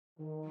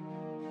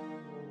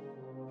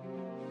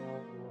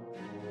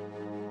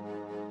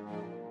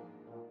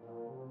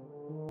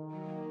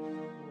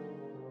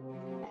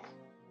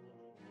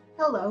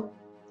Hello,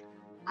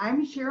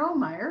 I'm Cheryl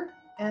Meyer,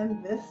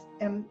 and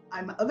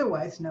I'm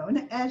otherwise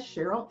known as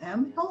Cheryl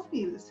M. Health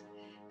Muse.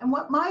 And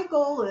what my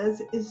goal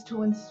is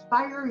to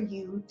inspire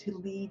you to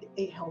lead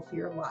a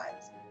healthier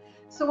life.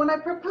 So when I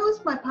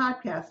proposed my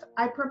podcast,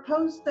 I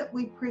proposed that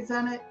we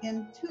present it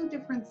in two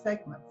different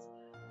segments.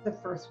 The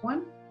first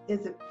one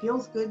is It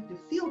Feels Good to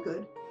Feel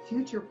Good,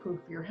 Future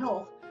Proof Your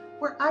Health,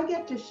 where I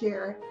get to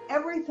share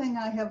everything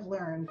I have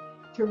learned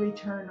to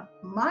return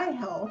my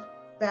health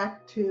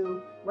back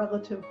to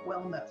relative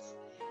wellness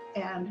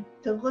and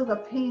to live a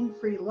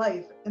pain-free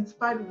life in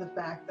spite of the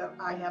fact that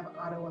I have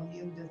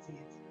autoimmune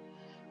disease.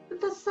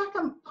 But the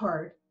second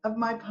part of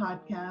my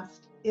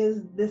podcast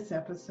is this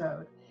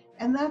episode,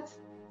 and that's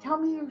Tell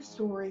Me Your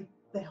Story,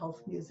 the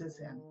Health Muse is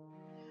in.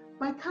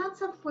 My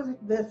concept with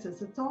this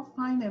is it's all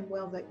fine and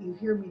well that you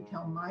hear me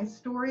tell my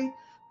story,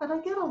 but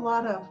I get a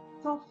lot of,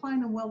 it's all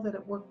fine and well that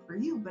it worked for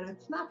you, but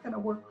it's not going to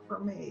work for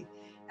me.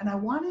 And I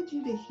wanted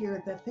you to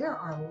hear that there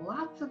are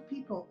lots of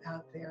people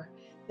out there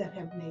that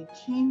have made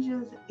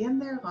changes in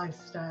their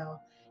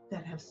lifestyle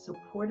that have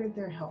supported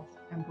their health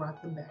and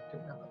brought them back to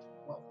relative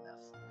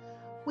wellness.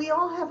 We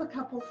all have a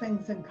couple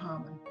things in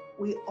common.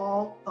 We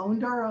all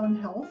owned our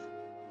own health.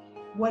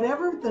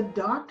 Whatever the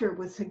doctor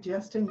was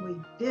suggesting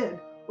we did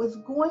was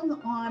going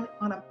on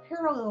a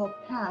parallel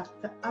path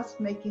to us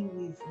making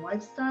these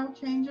lifestyle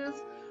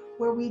changes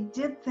where we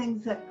did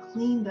things that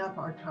cleaned up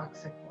our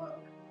toxic load.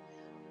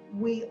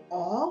 We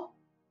all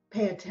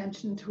pay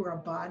attention to our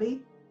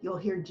body. You'll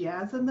hear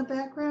jazz in the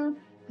background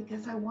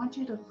because I want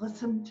you to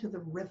listen to the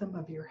rhythm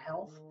of your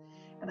health,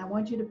 and I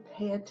want you to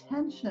pay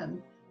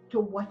attention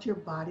to what your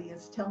body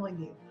is telling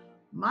you.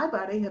 My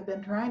body had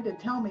been trying to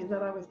tell me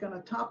that I was going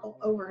to topple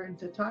over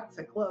into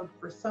toxic load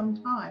for some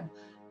time.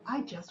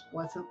 I just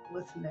wasn't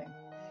listening.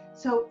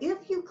 So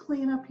if you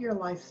clean up your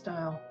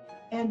lifestyle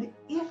and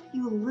if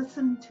you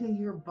listen to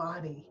your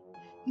body,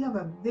 you have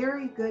a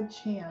very good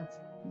chance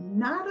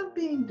not of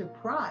being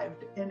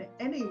deprived in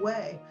any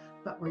way,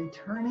 but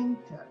returning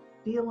to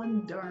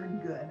feeling darn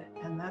good.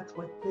 And that's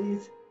what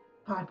these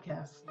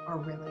podcasts are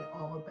really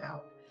all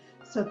about.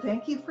 So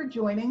thank you for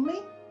joining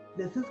me.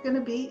 This is going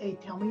to be a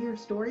Tell Me Your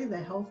Story, the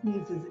Health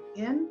Muse is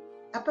in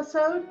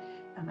episode,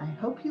 and I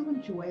hope you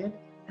enjoy it.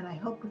 And I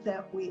hope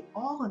that we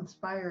all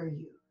inspire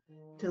you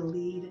to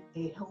lead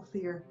a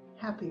healthier,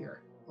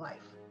 happier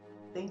life.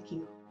 Thank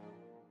you.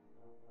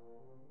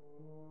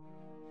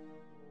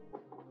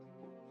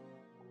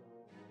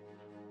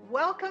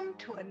 Welcome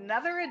to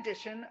another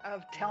edition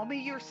of Tell Me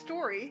Your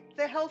Story,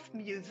 the Health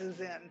Muse is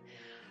in.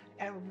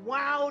 And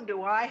wow,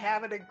 do I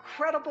have an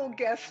incredible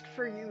guest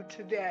for you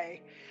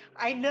today.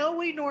 I know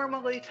we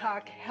normally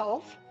talk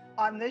health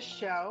on this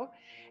show,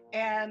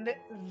 and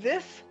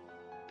this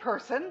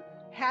person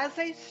has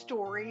a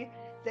story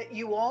that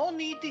you all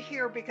need to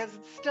hear because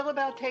it's still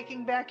about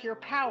taking back your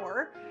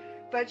power,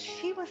 but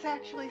she was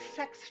actually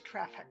sex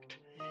trafficked.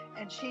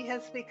 And she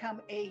has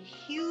become a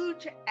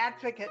huge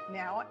advocate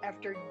now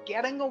after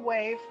getting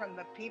away from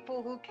the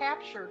people who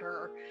captured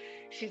her.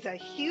 She's a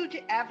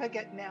huge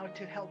advocate now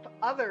to help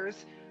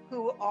others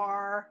who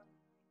are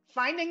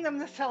finding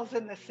themselves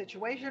in this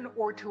situation,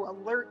 or to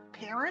alert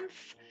parents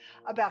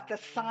about the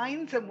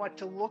signs and what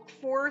to look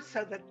for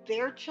so that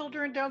their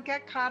children don't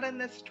get caught in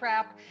this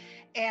trap.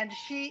 And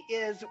she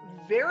is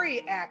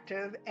very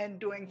active and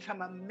doing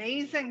some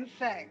amazing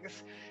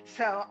things.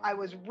 So I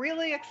was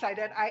really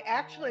excited. I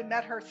actually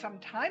met her some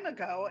time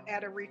ago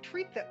at a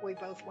retreat that we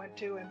both went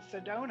to in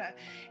Sedona.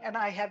 And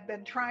I have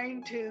been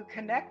trying to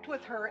connect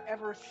with her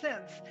ever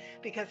since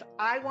because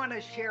I want to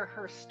share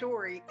her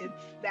story.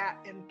 It's that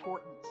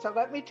important. So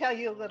let me tell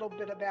you a little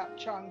bit about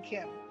Chong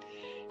Kim.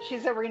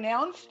 She's a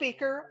renowned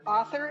speaker,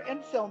 author,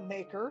 and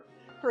filmmaker.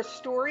 Her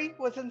story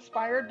was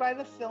inspired by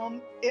the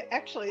film, it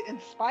actually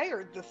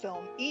inspired the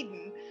film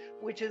Eden,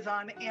 which is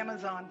on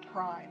Amazon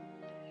Prime.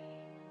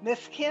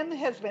 Miss Kim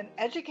has been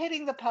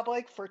educating the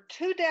public for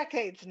 2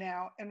 decades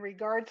now in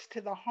regards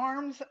to the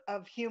harms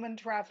of human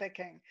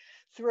trafficking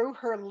through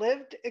her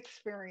lived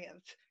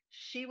experience.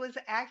 She was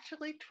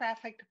actually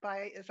trafficked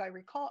by, as I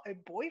recall, a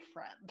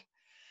boyfriend.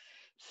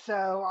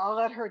 So I'll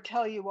let her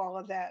tell you all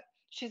of that.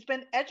 She's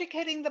been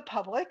educating the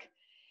public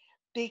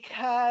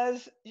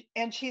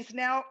and she's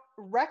now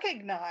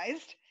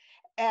recognized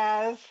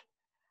as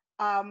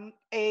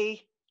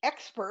a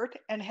expert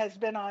and has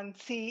been on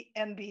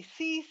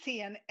CNBC,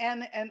 CNN,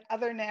 and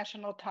other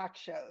national talk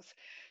shows.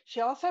 She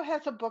also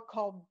has a book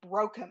called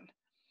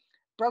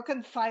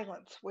Broken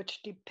Silence,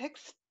 which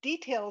depicts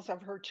details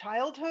of her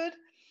childhood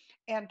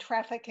and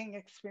trafficking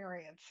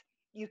experience.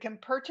 You can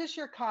purchase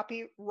your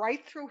copy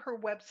right through her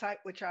website,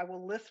 which I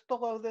will list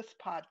below this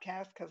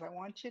podcast because I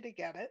want you to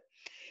get it.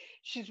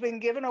 She's been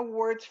given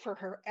awards for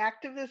her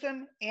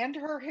activism and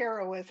her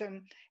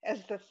heroism as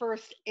the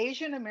first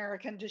Asian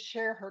American to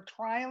share her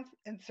triumph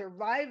in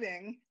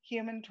surviving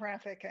human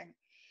trafficking.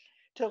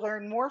 To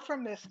learn more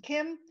from Miss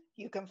Kim,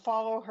 you can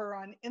follow her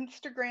on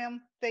Instagram,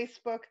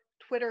 Facebook,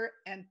 Twitter,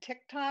 and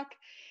TikTok.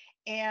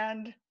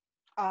 And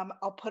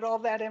I'll put all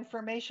that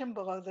information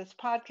below this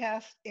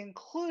podcast,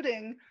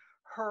 including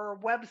her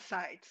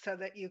website so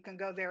that you can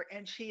go there.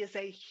 And she is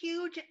a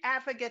huge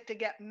advocate to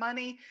get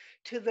money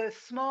to the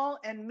small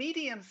and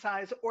medium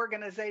sized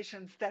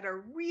organizations that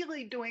are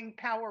really doing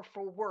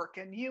powerful work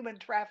in human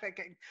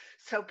trafficking.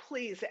 So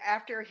please,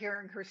 after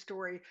hearing her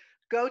story,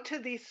 go to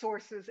these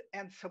sources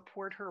and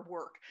support her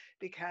work,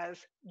 because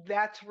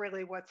that's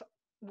really what's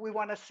we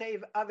want to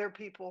save other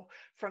people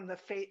from the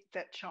fate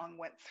that Chong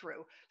went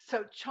through.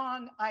 So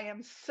Chong, I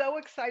am so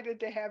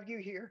excited to have you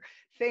here.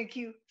 Thank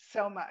you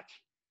so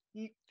much.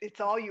 It's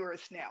all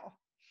yours now.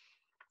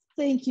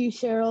 Thank you,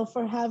 Cheryl,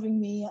 for having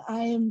me.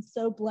 I am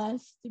so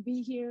blessed to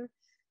be here,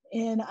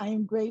 and I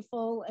am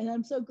grateful, and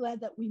I'm so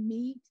glad that we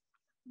meet.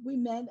 We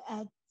met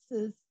at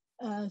this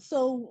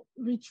soul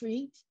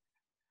retreat,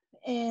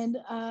 and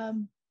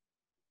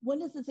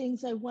one of the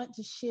things I want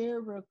to share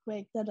real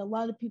quick that a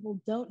lot of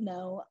people don't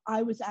know,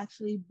 I was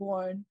actually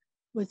born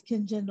with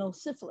congenital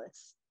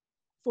syphilis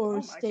for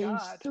stage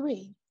God.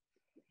 3.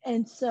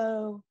 And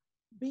so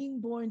being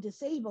born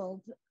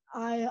disabled,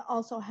 I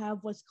also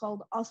have what's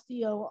called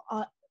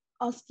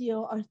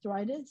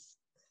osteoarthritis.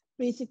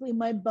 Basically,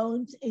 my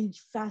bones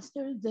age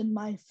faster than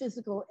my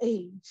physical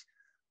age.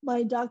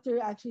 My doctor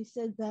actually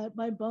said that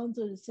my bones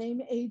are the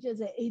same age as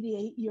an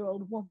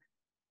 88-year-old woman.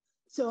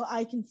 So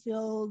I can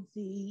feel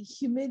the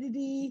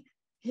humidity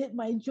hit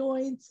my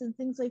joints and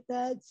things like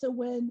that. So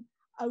when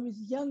I was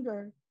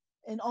younger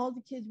and all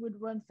the kids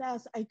would run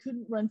fast, I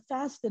couldn't run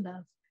fast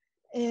enough.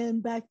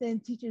 And back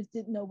then, teachers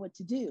didn't know what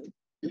to do.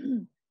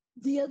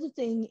 The other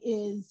thing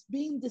is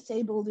being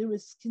disabled, it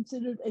was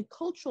considered a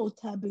cultural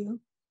taboo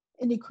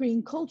in the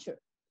Korean culture.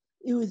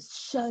 It was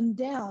shunned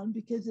down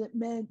because it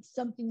meant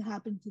something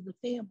happened to the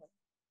family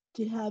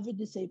to have a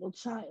disabled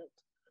child.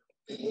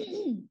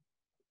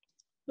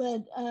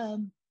 But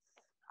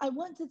I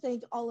want to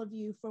thank all of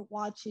you for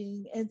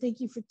watching, and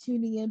thank you for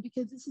tuning in,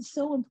 because this is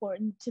so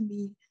important to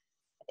me.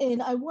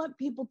 And I want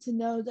people to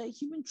know that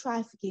human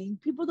trafficking,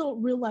 people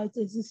don't realize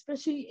this,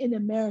 especially in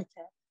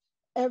America.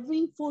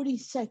 Every 40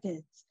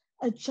 seconds,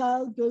 a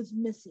child goes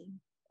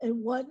missing,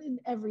 and 1 in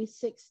every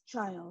 6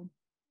 child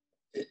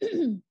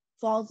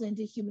falls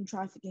into human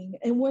trafficking.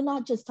 And we're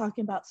not just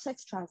talking about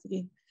sex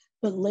trafficking,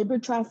 but labor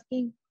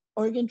trafficking,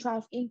 organ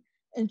trafficking,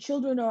 and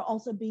children are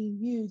also being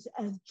used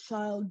as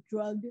child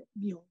drug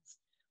mules,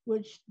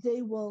 which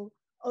they will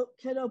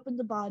cut open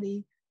the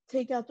body,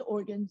 take out the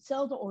organs,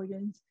 sell the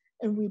organs,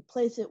 and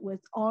replace it with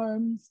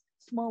arms,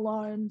 small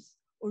arms,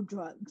 or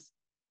drugs.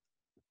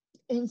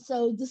 And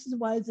so this is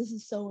why this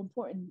is so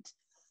important.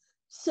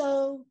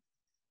 So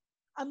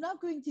I'm not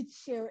going to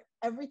share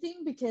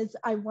everything because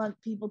I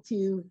want people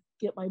to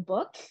get my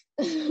book,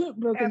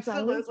 Broken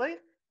Silence. Absolutely.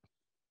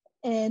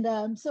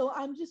 And so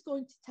I'm just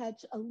going to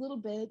touch a little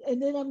bit, and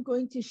then I'm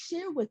going to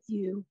share with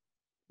you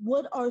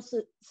what are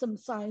some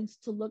signs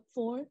to look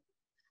for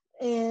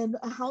and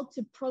how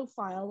to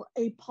profile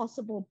a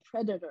possible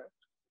predator.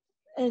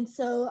 And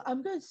so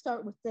I'm going to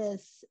start with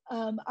this.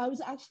 I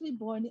was actually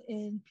born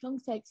in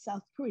Pyeongtaek,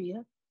 South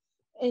Korea,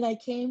 and I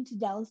came to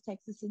Dallas,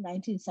 Texas in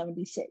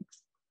 1976.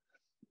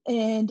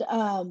 And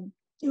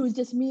it was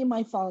just me and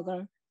my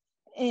father.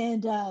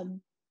 And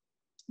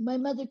my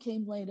mother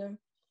came later.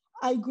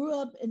 I grew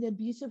up in an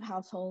abusive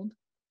household.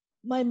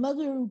 My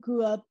mother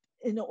grew up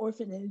in an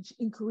orphanage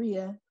in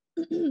Korea,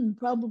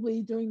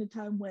 probably during the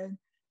time when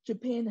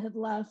Japan had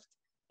left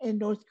and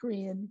North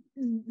Korea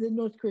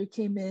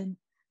came in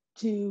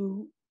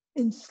to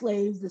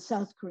enslave the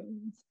South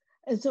Koreans.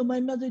 And so my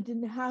mother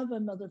didn't have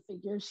a mother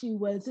figure. She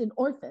was an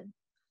orphan.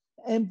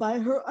 And by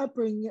her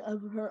upbringing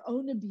of her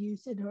own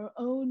abuse and her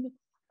own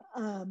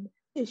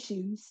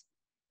issues,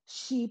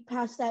 she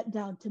passed that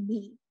down to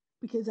me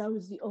because I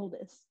was the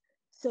oldest.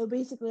 So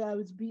basically, I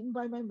was beaten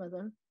by my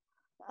mother.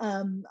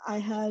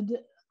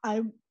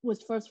 I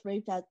was first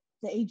raped at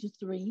the age of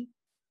 3.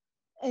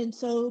 And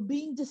so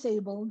being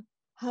disabled,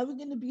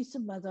 having an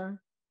abusive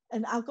mother,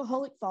 an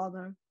alcoholic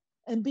father,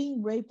 and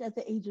being raped at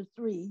the age of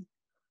 3,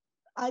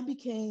 I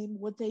became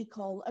what they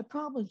call a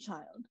problem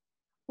child.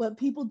 What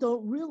people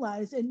don't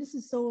realize, and this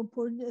is so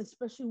important,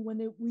 especially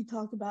when we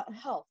talk about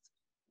health,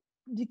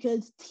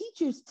 because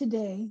teachers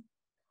today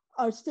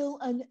are still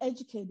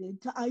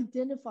uneducated to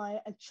identify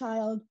a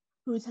child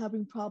who is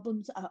having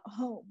problems at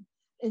home.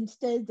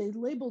 Instead, they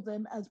label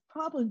them as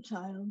problem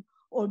child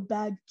or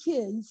bad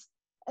kids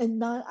and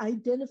not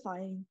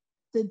identifying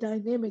the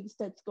dynamics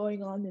that's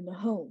going on in the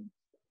home.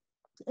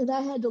 And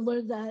I had to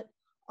learn that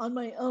on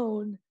my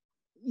own,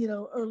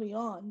 early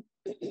on,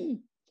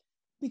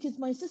 because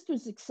my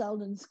sisters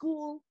excelled in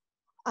school.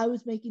 I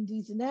was making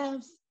D's and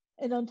F's.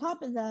 And on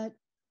top of that,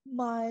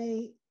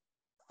 my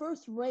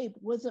first rape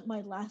wasn't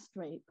my last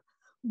rape.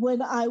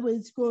 When I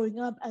was growing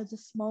up as a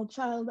small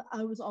child,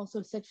 I was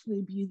also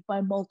sexually abused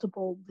by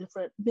multiple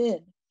different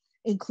men,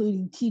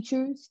 including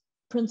teachers,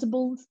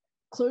 principals,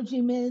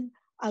 clergymen.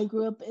 I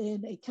grew up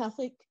in a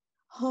Catholic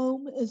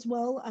home as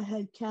well. I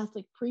had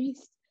Catholic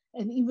priests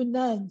and even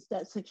nuns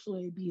that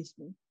sexually abused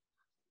me.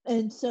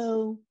 And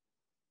so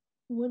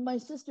when my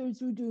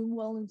sisters were doing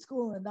well in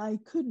school and I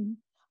couldn't,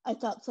 I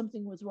thought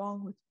something was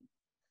wrong with me.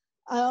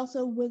 I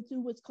also went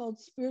through what's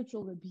called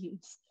spiritual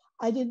abuse.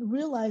 I didn't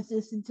realize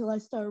this until I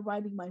started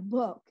writing my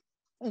book.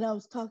 And I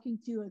was talking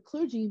to a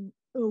clergy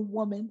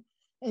woman,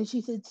 and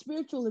she said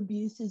spiritual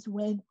abuse is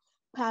when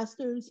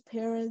pastors,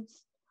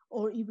 parents,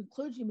 or even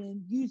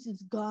clergymen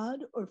uses God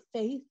or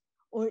faith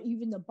or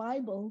even the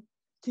Bible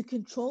to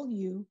control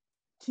you,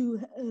 to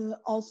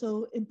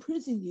also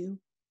imprison you,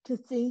 to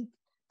think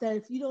that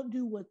if you don't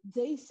do what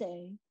they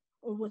say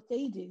or what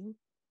they do,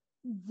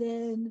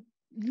 then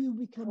you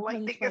become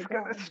Lightning punished by is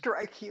going to God.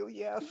 strike you,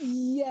 yes.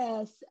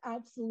 Yes,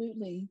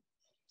 absolutely.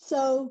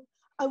 So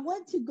I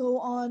want to go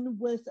on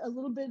with a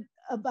little bit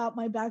about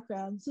my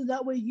background so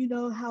that way you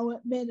know how it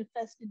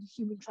manifested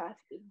human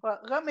trafficking. Well,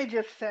 let me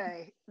just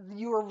say,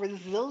 your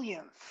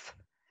resilience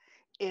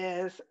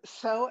is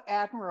so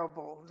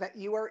admirable that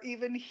you are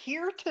even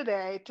here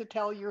today to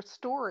tell your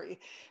story,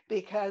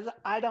 because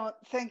I don't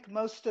think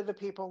most of the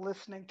people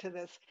listening to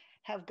this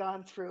have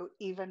gone through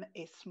even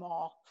a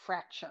small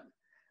fraction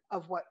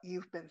of what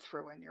you've been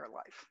through in your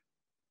life.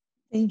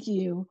 Thank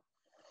you.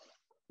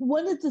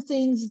 One of the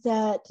things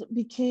that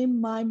became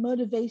my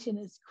motivation,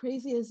 as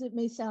crazy as it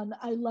may sound,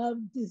 I love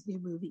Disney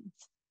movies.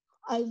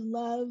 I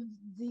love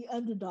the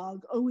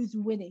underdog always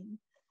winning.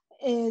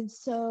 And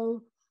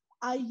so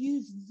I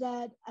use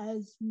that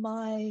as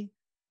my,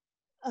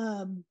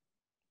 um,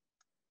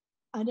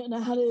 I don't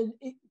know how to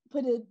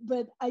put it,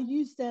 but I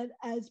use that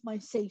as my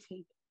safe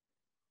haven.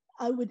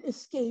 I would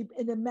escape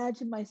and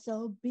imagine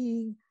myself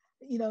being,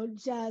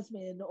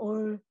 Jasmine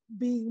or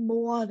being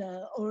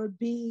Moana or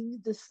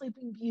being the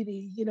Sleeping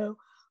Beauty,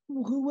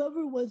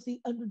 whoever was the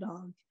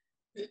underdog.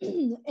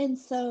 And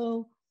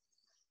so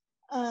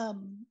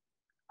um,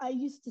 I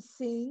used to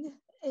sing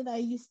and I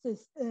used to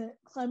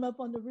climb up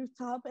on the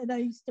rooftop and I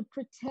used to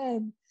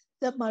pretend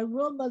that my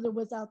real mother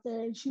was out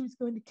there and she was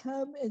going to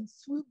come and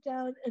swoop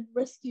down and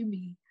rescue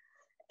me.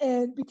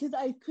 And because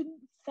I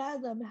couldn't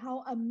fathom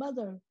how a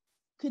mother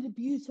could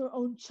abuse her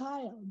own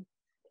child,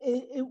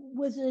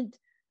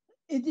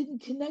 it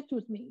didn't connect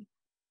with me.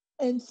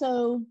 And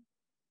so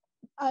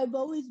I've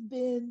always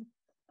been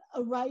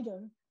a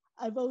writer.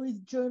 I've always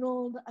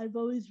journaled. I've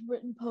always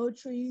written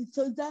poetry.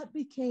 So that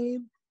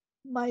became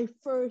my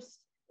first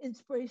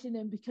inspiration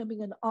in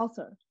becoming an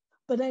author.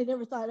 But I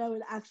never thought I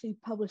would actually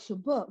publish a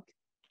book.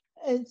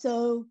 And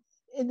so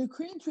in the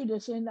Korean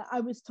tradition,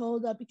 I was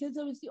told that because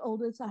I was the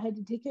oldest, I had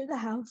to take care of the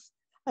house.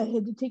 I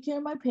had to take care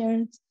of my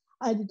parents.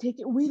 I had to take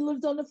it. We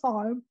lived on a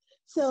farm.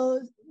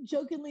 So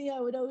jokingly, I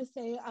would always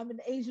say I'm an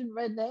Asian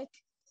redneck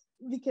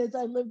because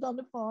I lived on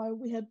the farm.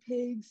 We had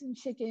pigs and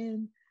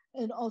chicken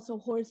and also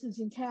horses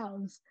and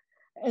cows.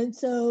 And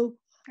so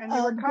And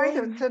you were kind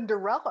of growing,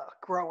 Cinderella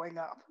growing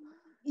up.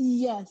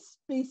 yes,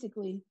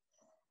 basically.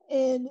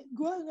 And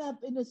growing up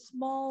in a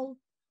small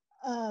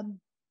um,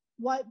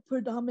 white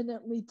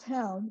predominantly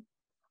town,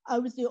 I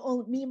was the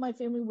only, me and my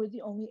family were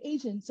the only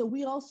Asian. So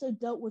we also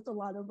dealt with a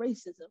lot of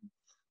racism.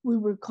 We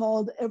were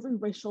called every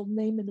racial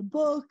name in the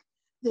book.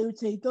 They would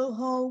say, go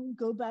home,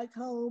 go back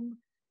home,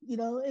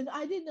 and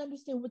I didn't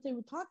understand what they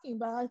were talking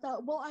about. I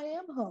thought, well, I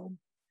am home.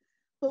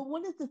 But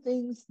one of the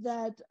things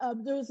that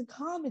there was a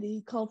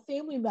comedy called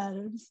Family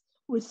Matters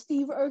with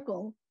Steve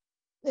Urkel,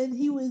 and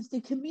he was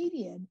the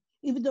comedian,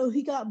 even though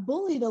he got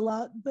bullied a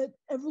lot, but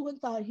everyone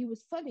thought he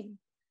was funny.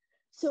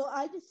 So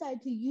I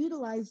decided to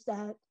utilize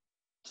that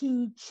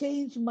to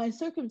change my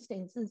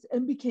circumstances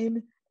and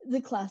became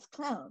the class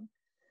clown.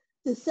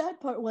 The sad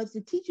part was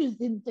the teachers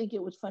didn't think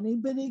it was funny,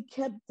 but it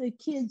kept the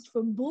kids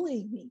from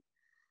bullying me.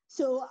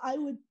 So I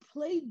would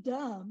play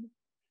dumb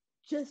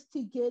just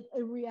to get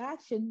a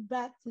reaction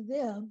back to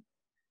them.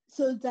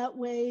 So that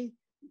way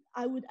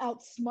I would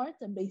outsmart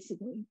them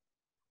basically.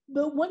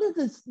 But one of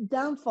the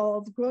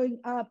downfalls of growing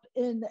up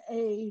in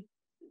a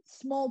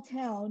small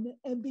town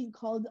and being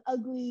called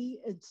ugly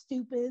and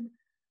stupid,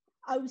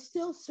 I was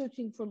still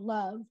searching for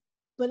love,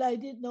 but I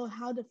didn't know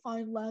how to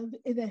find love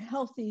in a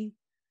healthy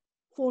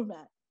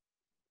format.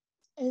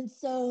 And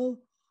so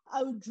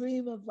I would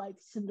dream of like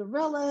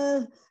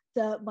Cinderella,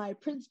 that my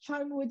Prince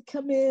Charming would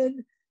come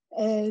in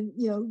and,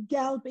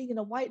 galloping in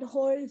a white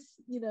horse,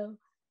 in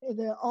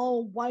an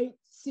all white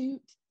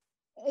suit.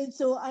 And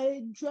so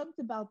I dreamt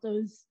about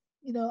those,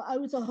 I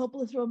was a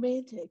hopeless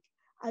romantic.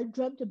 I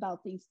dreamt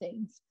about these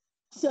things.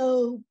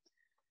 So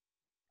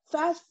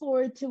fast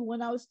forward to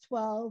when I was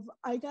 12,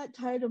 I got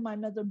tired of my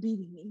mother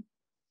beating me.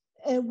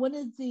 And one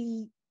of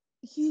the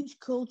huge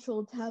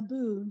cultural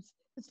taboos,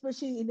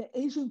 especially in the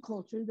Asian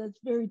culture that's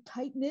very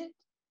tight knit,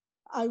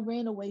 I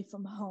ran away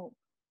from home.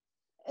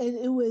 And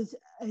it was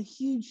a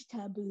huge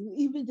taboo.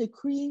 Even the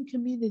Korean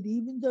community,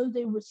 even though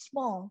they were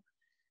small,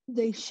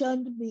 they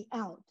shunned me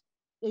out.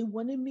 They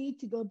wanted me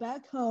to go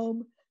back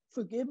home,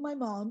 forgive my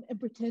mom, and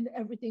pretend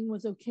everything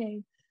was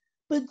okay.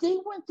 But they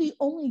weren't the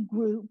only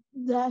group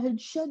that had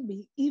shunned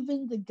me,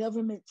 even the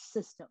government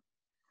system.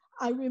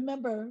 I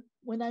remember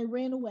when I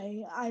ran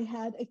away, I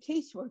had a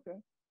caseworker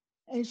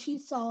and she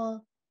saw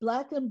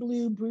black and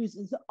blue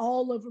bruises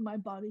all over my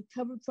body,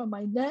 covered from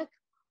my neck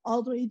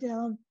all the way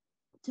down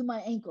to my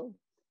ankle.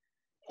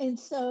 And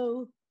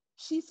so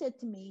she said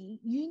to me,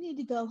 you need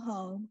to go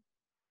home,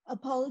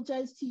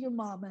 apologize to your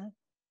mama,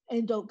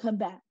 and don't come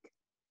back.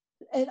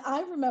 And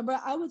I remember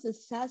I was a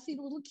sassy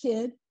little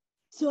kid.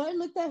 So I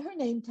looked at her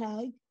name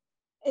tag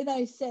and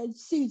I said,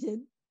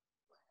 Susan,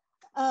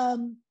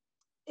 um,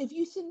 if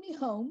you send me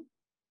home,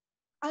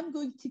 I'm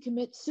going to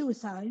commit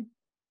suicide.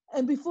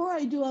 And before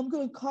I do, I'm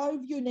going to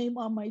carve your name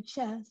on my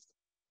chest.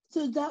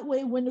 So that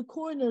way, when the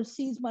coroner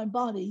sees my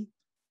body,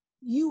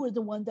 you were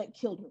the one that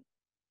killed me.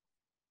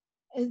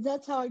 And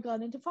that's how I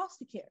got into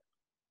foster care.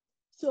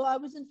 So I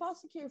was in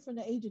foster care from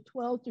the age of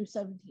 12 through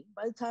 17.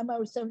 By the time I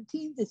was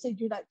 17, they said,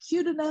 you're not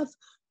cute enough.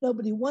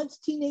 Nobody wants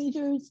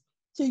teenagers.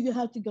 So you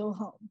have to go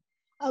home.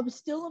 I was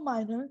still a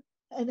minor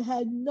and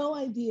had no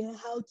idea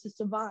how to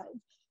survive.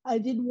 I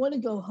didn't want to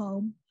go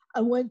home.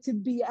 I wanted to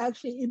be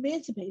actually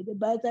emancipated.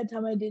 But at that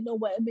time, I didn't know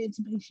what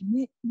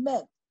emancipation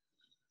meant.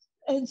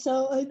 And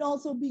so, and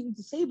also being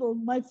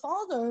disabled, my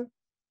father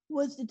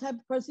was the type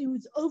of person who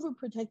was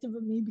overprotective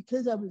of me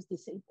because I was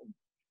disabled.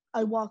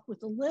 I walked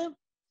with a limp.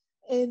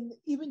 And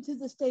even to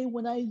this day,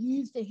 when I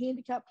use the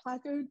handicap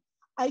placard,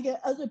 I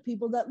get other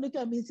people that look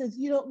at me and says,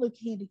 you don't look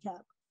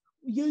handicapped.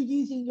 You're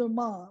using your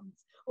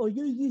mom's or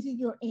you're using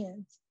your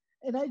aunt's.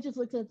 And I just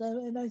looked at them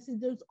and I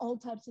said, there's all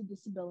types of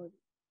disability.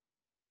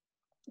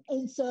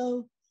 And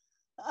so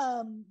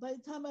by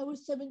the time I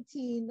was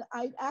 17,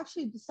 I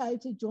actually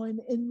decided to join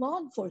in law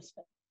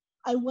enforcement.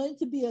 I wanted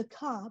to be a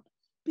cop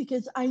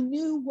because I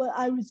knew what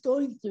I was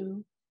going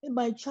through in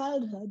my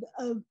childhood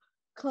of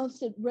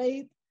constant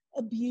rape,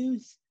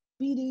 abuse,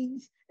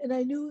 beatings, and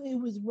I knew it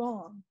was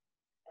wrong.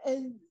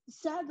 And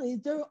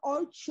sadly, there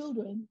are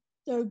children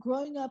that are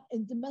growing up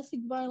in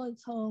domestic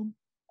violence home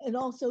and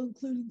also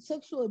including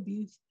sexual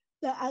abuse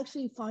that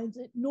actually finds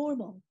it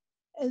normal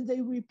and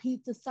they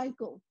repeat the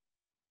cycle.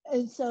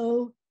 And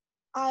so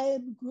I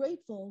am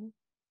grateful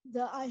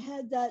that I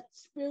had that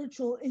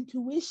spiritual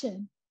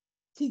intuition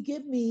to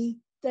give me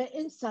that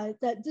insight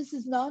that this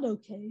is not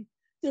okay.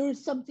 There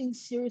is something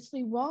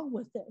seriously wrong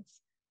with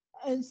this.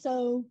 And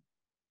so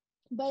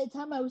by the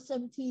time I was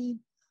 17,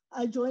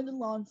 I joined in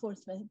law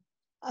enforcement.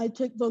 I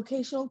took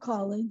vocational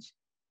college.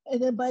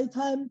 And then by the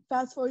time,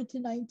 fast forward to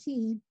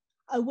 19,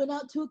 I went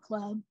out to a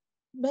club,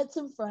 met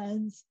some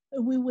friends,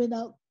 and we went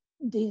out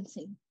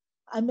dancing.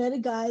 I met a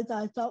guy that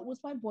I thought was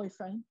my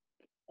boyfriend,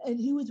 and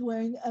he was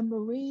wearing a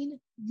Marine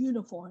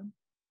uniform,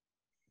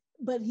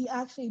 but he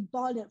actually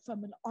bought it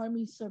from an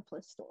Army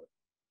surplus store.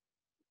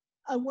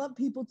 I want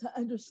people to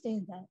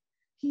understand that.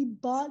 He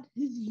bought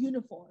his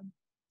uniform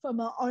from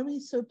an Army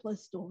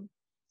surplus store.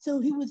 So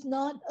he was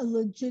not a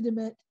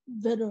legitimate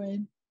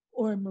veteran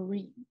or a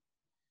Marine.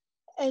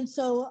 And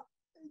so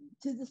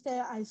to this day,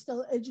 I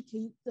still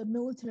educate the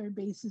military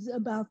bases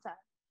about that.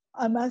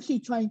 I'm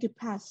actually trying to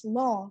pass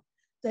law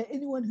that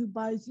anyone who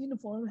buys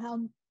uniform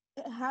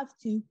have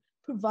to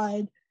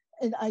provide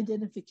an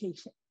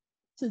identification.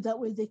 So that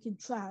way they can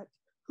track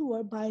who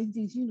are buying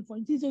these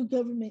uniforms. These are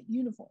government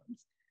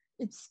uniforms.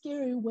 It's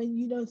scary when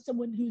you know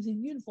someone who's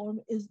in uniform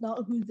is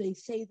not who they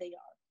say they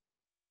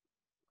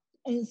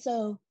are. And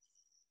so,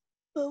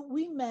 but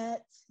we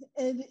met,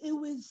 and it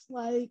was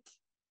like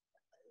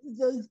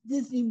those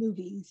Disney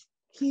movies.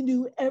 He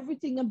knew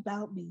everything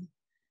about me.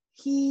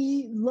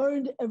 He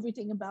learned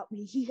everything about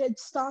me. He had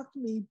stalked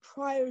me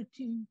prior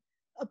to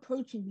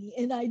approaching me,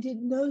 and I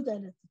didn't know that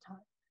at the time.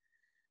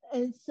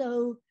 And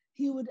so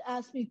he would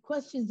ask me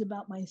questions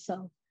about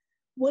myself.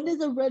 One of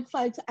the red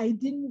flags I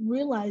didn't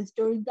realize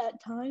during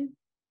that time,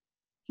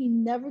 he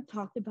never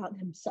talked about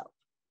himself.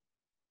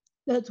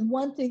 That's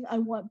one thing I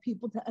want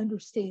people to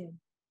understand.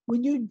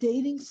 When you're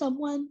dating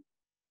someone,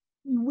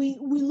 we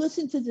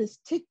listen to this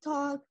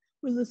TikTok,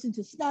 we listen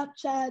to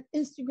Snapchat,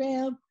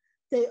 Instagram.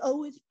 They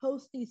always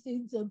post these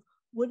things of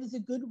what is a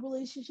good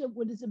relationship,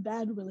 what is a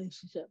bad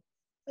relationship.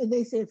 And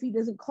they say if he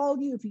doesn't call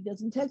you, if he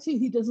doesn't text you,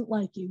 he doesn't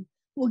like you.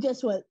 Well,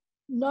 guess what?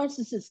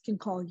 Narcissists can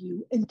call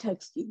you and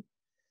text you.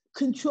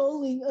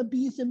 Controlling,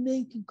 abusive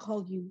men can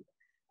call you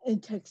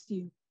and text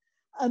you.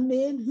 A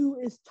man who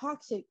is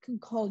toxic can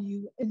call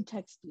you and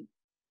text you.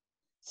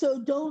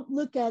 So don't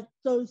look at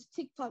those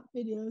TikTok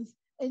videos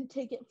and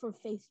take it for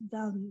face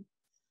value.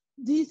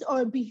 These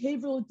are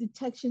behavioral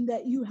detection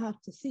that you have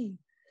to see.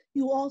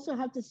 You also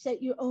have to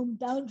set your own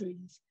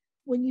boundaries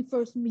when you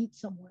first meet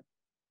someone.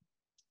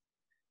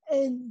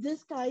 And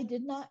this guy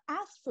did not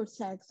ask for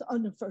sex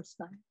on the first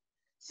night.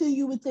 So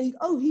you would think,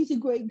 oh, he's a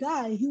great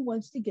guy. He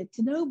wants to get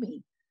to know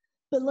me.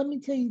 But let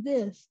me tell you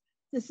this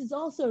is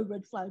also a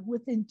red flag.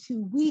 Within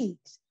 2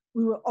 weeks,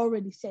 we were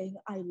already saying,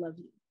 I love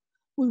you.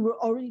 We were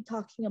already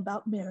talking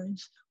about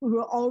marriage. We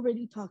were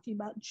already talking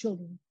about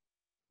children.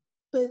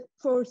 But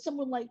for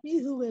someone like me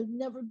who had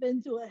never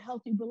been through a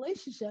healthy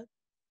relationship,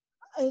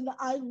 and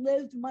I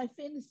lived my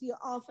fantasy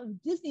off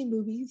of Disney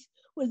movies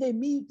where they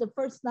meet the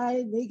first night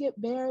and they get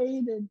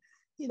married and,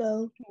 you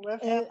know.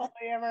 Live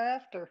happily ever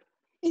after.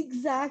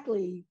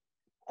 Exactly.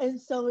 And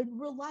so in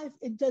real life,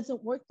 it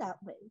doesn't work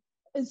that way.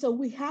 And so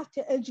we have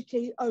to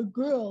educate our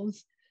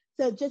girls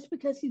that just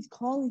because he's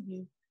calling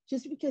you,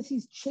 just because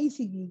he's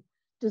chasing you,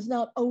 does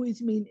not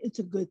always mean it's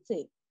a good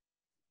thing.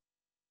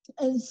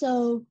 And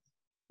so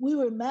we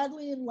were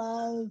madly in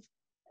love.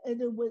 And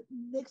then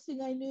next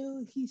thing I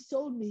knew, he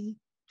sold me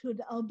to an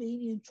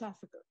Albanian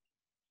trafficker.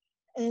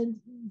 And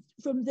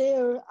from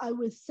there, I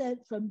was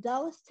sent from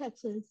Dallas,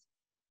 Texas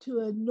to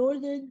a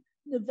northern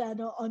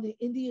Nevada on an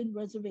Indian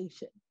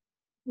reservation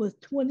with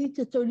 20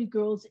 to 30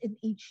 girls in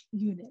each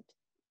unit.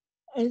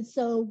 And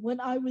so when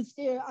I was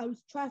there, I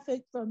was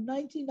trafficked from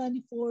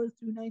 1994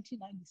 through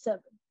 1997.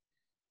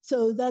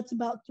 So that's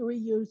about 3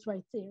 years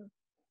right there.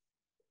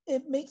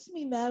 It makes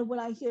me mad when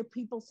I hear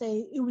people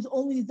say it was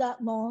only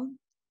that long.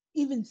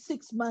 Even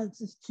 6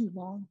 months is too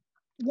long.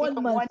 One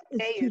Even one month is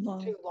day too is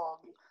long. too long.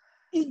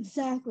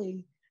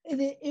 Exactly. And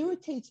it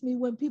irritates me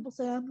when people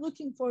say, I'm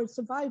looking for a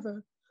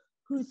survivor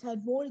who's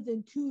had more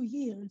than 2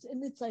 years.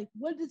 And it's like,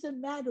 what does it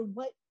matter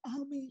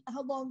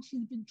how long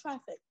she's been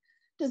trafficked?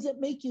 Does it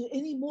make you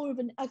any more of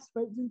an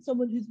expert than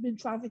someone who's been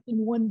trafficked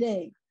in one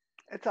day?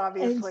 It's And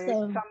obviously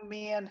so, some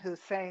man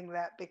who's saying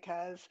that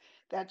because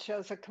that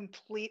shows a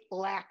complete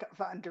lack of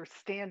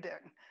understanding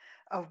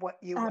of what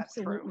you went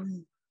through.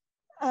 absolutely,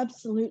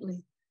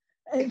 absolutely.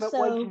 And If it was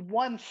so,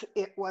 once,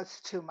 it was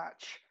too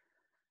much.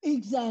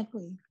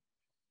 exactly.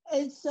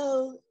 And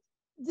so,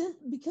 this,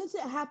 because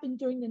it happened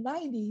during the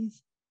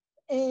 90s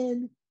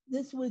and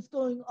this was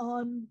going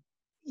on,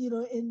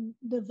 in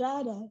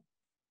Nevada,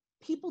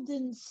 people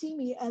didn't see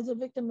me as a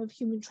victim of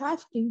human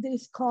trafficking. They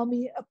just called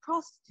me a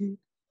prostitute.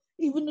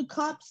 Even the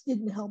cops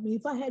didn't help me.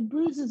 If I had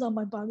bruises on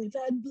my body, if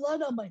I had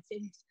blood on my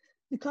face,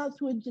 the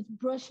cops would just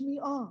brush me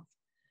off.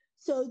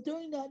 So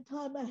during that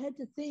time, I had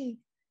to think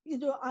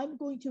either I'm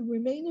going to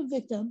remain a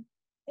victim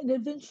and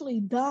eventually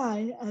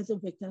die as a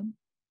victim,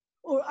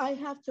 or I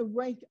have to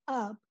rank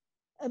up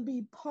and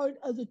be part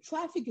of the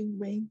trafficking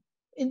ring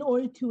in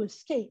order to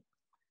escape.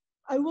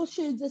 I will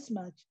share this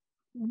much.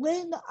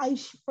 When I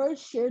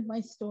first shared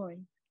my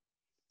story,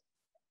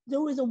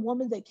 there was a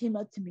woman that came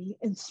up to me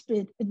and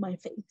spit in my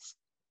face.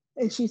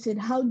 And she said,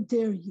 how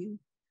dare you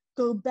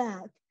go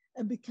back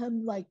and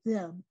become like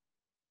them?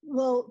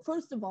 Well,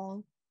 first of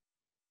all,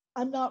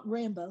 I'm not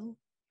Rambo.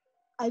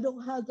 I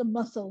don't have the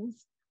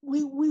muscles.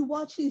 We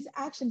watch these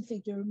action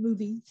figure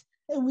movies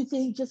and we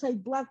think just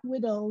like Black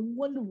Widow and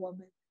Wonder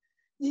Woman,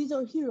 these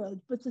are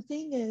heroes. But the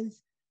thing is,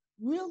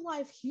 real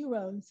life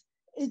heroes,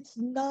 it's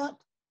not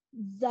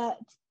that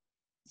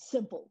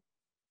simple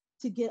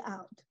to get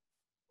out.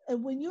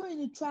 And when you're in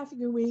a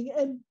trafficking ring,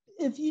 and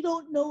if you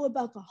don't know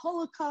about the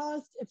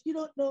Holocaust, if you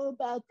don't know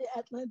about the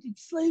Atlantic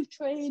slave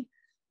trade,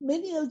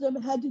 many of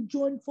them had to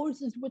join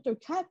forces with their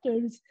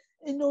captors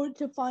in order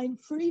to find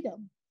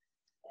freedom.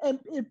 And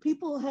if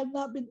people have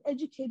not been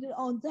educated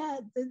on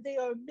that, then they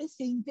are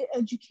missing the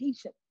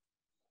education.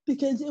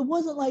 Because it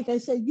wasn't like I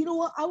said, you know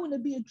what, I want to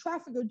be a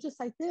trafficker just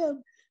like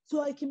them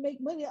so I can make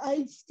money.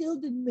 I still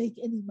didn't make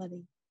any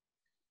money.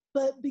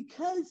 But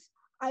because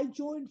I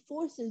joined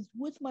forces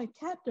with my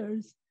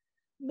captors,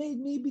 made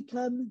me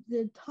become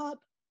the top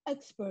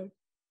expert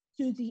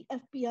through the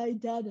FBI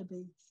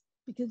database.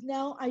 Because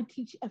now I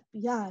teach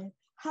FBI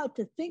how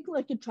to think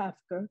like a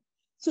trafficker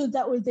so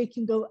that way they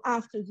can go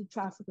after the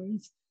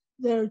traffickers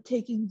that are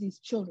taking these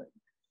children.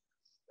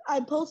 I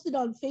posted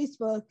on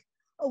Facebook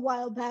a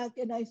while back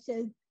and I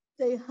said,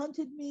 they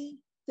hunted me,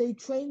 they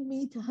trained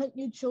me to hunt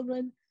your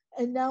children,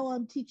 and now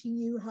I'm teaching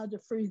you how to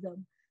free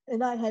them.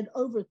 And I had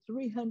over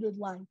 300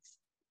 likes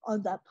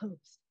on that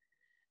post.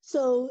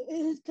 So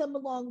it has come a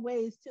long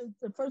ways. To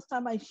the first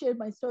time I shared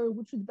my story,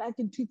 which was back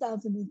in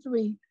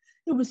 2003,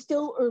 it was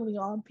still early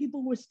on.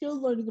 People were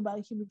still learning about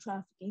human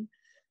trafficking.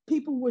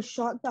 People were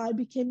shocked that I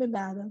became a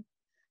madam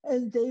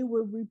and they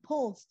were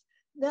repulsed.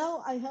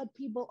 Now I have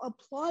people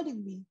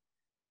applauding me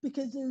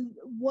because of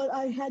what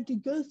I had to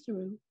go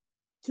through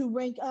to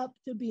rank up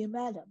to be a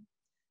madam.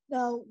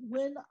 Now,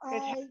 when It I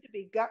had to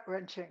be gut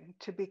wrenching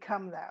to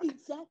become that.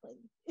 exactly,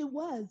 it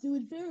was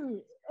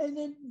very, and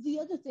then the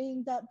other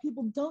thing that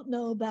people don't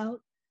know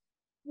about,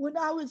 when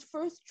I was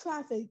first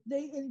trafficked,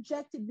 they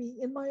injected me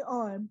in my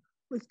arm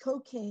with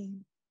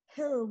cocaine,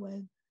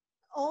 heroin,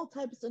 all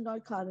types of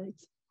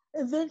narcotics.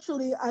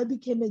 Eventually, I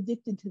became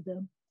addicted to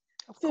them.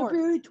 Of course.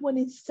 February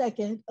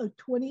 22nd of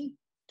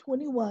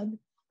 2021,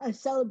 I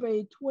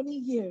celebrated 20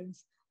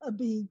 years of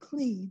being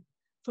clean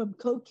from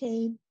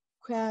cocaine,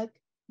 crack,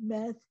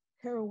 meth,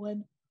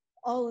 heroin,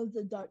 all of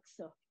the dark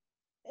stuff.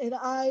 And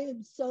I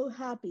am so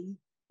happy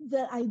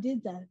that I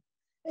did that.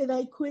 And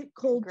I quit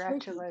cold turkey.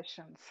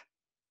 Congratulations.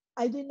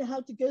 I didn't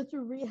have to go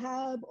through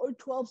rehab or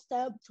 12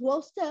 step.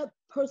 12 step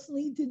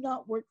personally did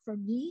not work for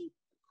me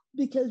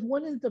because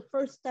one of the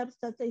first steps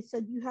that they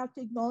said, you have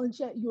to acknowledge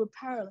that you were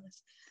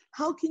powerless.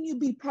 How can you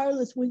be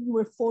powerless when you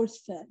were force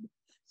fed?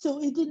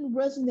 So it didn't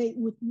resonate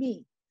with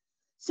me.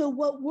 So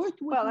what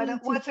worked with Well, and me it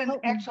to wasn't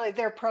help me, actually,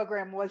 their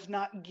program was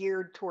not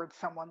geared towards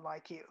someone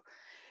like you.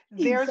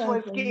 Theirs was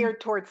exactly,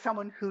 geared towards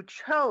someone who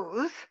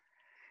chose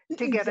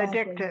to get exactly,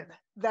 addicted.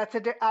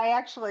 I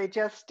actually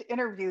just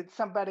interviewed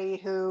somebody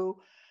who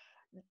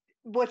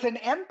was an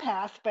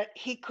empath, but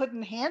he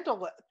couldn't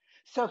handle it.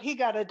 So he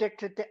got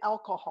addicted to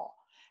alcohol.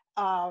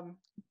 Um,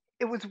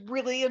 it was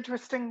really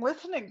interesting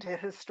listening to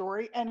his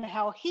story and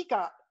how he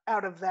got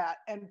out of that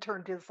and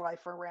turned his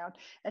life around.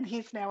 And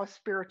he's now a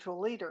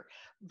spiritual leader.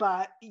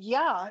 But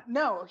yeah,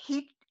 no,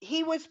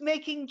 he was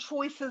making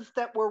choices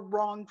that were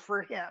wrong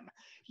for him.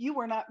 You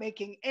were not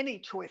making any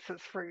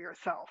choices for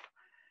yourself.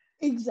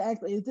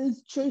 Exactly.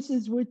 Those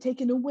choices were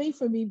taken away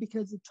from me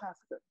because of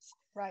traffickers.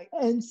 Right.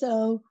 And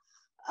so,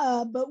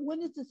 but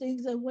one of the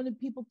things I wanted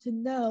people to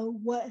know,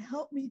 what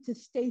helped me to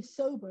stay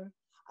sober,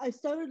 I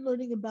started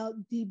learning about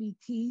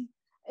DBT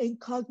and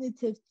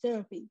cognitive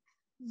therapy.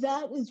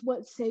 That is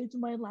what saved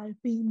my life,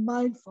 being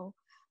mindful,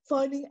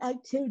 finding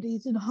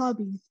activities and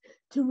hobbies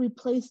to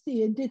replace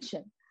the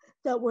addiction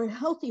that were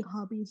healthy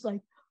hobbies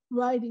like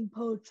writing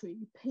poetry,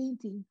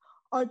 painting,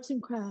 arts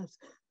and crafts,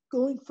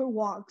 going for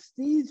walks.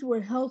 These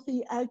were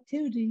healthy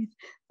activities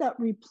that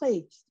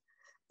replaced.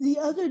 The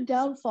other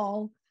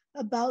downfall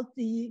about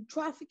the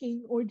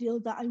trafficking ordeal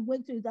that I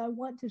went through that I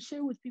want to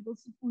share with people,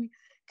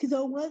 because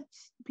I want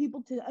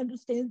people to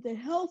understand the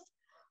health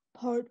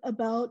part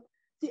about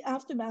the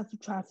aftermath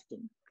of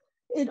trafficking.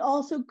 It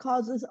also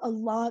causes a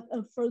lot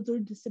of further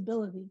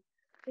disability.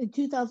 In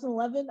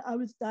 2011, I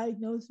was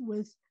diagnosed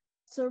with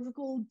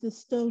cervical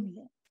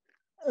dystonia.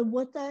 And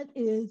what that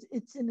is,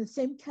 it's in the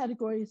same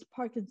category as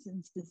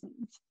Parkinson's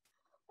disease.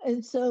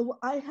 And so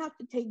I have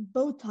to take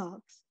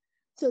Botox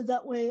so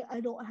that way I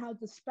don't have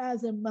the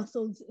spasm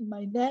muscles in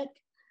my neck,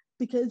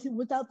 because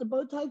without the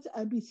Botox,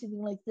 I'd be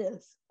sitting like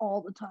this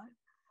all the time.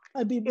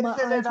 My Is it an eyes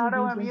would be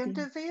autoimmune blinking.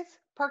 disease?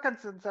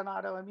 Parkinson's an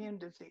autoimmune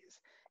disease.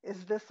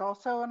 Is this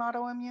also an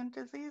autoimmune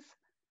disease?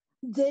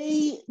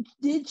 They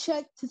did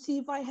check to see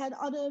if I had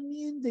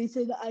autoimmune. They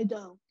said I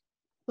don't,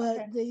 but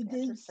Okay, they did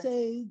interesting.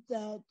 say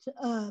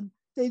that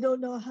they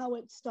don't know how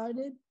it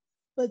started,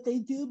 but they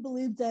do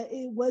believe that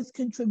it was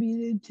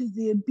contributed to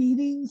the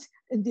beatings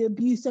and the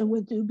abuse I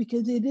went through,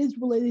 because it is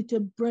related to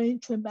brain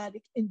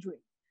traumatic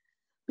injury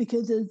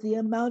because of the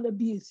amount of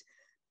abuse.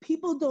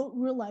 People don't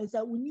realize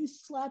that when you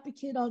slap a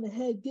kid on the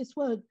head, guess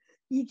what?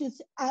 You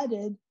just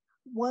added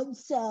one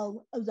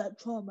cell of that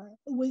trauma.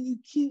 And when you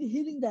keep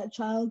hitting that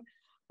child,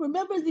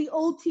 remember the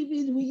old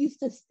TVs we used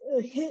to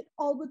hit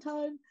all the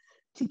time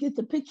to get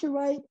the picture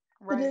right?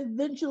 Right. It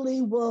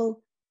eventually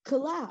will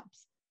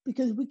collapse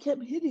because we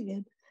kept hitting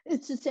it.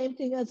 It's the same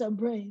thing as our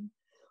brain.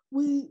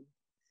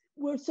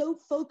 We're so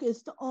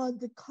focused on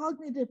the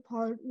cognitive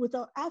part with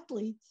our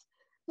athletes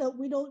that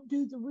we don't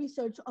do the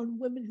research on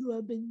women who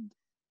have been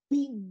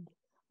beaten,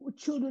 with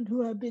children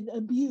who have been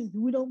abused.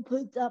 We don't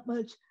put that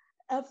much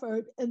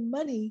effort and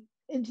money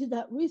into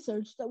that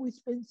research that we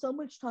spend so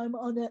much time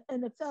on the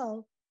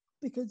NFL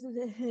because of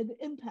the head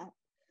impact.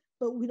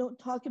 But we don't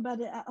talk about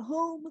it at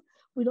home.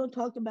 We don't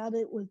talk about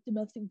it with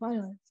domestic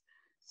violence.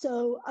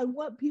 So I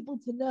want people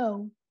to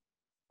know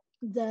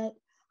that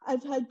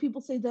I've had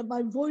people say that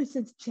my voice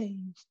has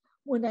changed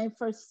when I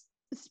first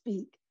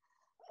speak.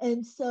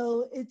 And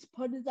so it's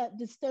part of that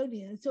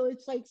dystonia. So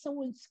it's like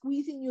someone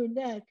squeezing your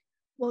neck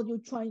while you're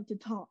trying to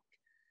talk.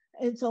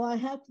 And so I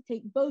have to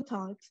take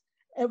Botox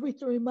every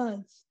 3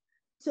 months.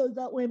 So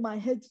that way my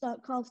head's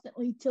not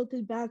constantly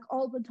tilted back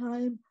all the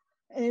time.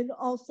 And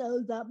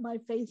also that my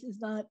face is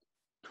not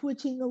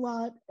twitching a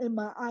lot and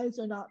my eyes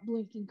are not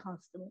blinking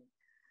constantly.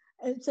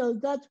 And so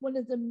that's one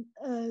of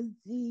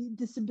the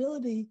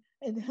disability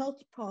and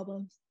health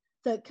problems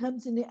that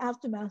comes in the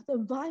aftermath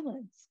of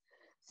violence.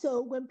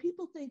 So when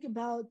people think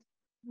about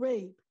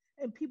rape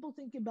and people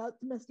think about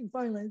domestic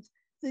violence,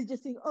 they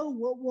just think, oh,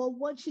 well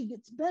once she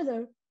gets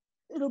better,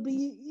 it'll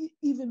be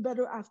even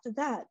better after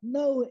that.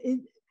 No,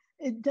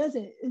 it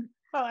doesn't.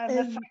 Well, and the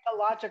And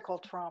psychological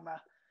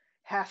trauma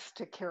has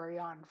to carry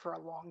on for a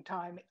long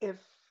time, if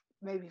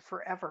maybe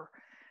forever.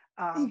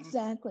 You've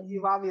exactly.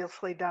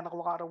 obviously done a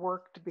lot of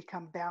work to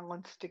become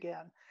balanced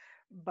again,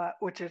 but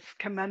which is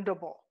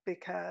commendable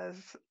because,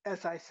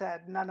 as I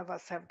said, none of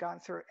us have gone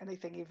through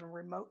anything even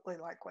remotely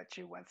like what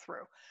you went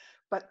through.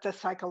 But the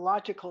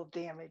psychological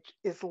damage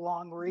is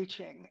long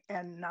reaching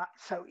and not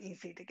so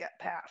easy to get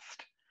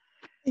past.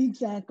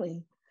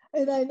 Exactly.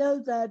 And I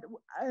know that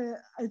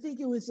I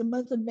think it was the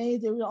month of May,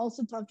 they were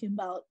also talking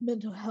about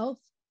mental health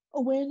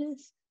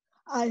awareness.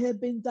 I have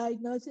been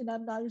diagnosed, and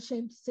I'm not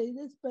ashamed to say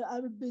this, but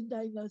I've been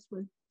diagnosed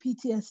with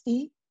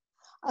PTSD.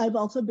 I've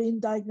also been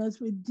diagnosed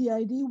with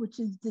DID, which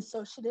is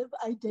dissociative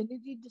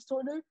identity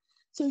disorder.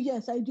 So,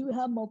 yes, I do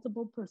have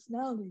multiple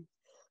personalities.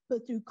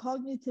 But through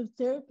cognitive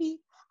therapy,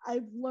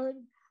 I've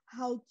learned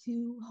how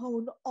to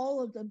hone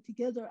all of them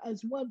together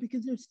as one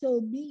because they're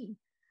still me.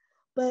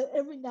 But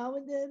every now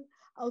and then,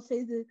 I'll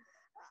say that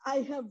I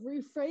have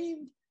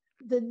reframed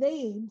the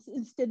names.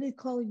 Instead of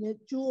calling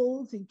it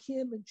Jules and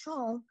Kim and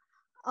Chong,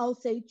 I'll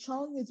say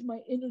Chong is my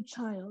inner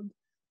child,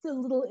 the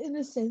little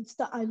innocence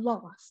that I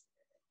lost.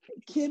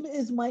 Kim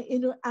is my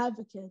inner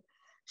advocate.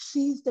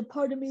 She's the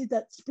part of me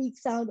that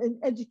speaks out and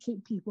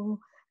educate people.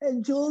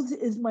 And Jules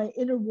is my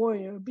inner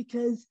warrior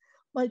because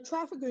my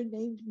trafficker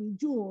named me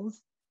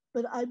Jules,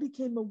 but I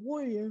became a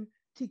warrior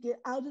to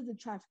get out of the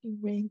trafficking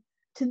ring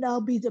to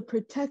now be the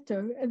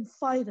protector and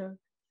fighter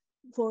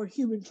for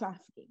human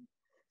trafficking.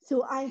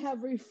 So I have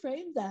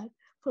reframed that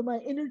for my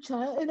inner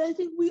child. And I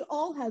think we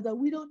all have that.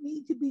 We don't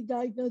need to be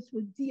diagnosed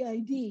with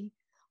DID.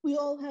 We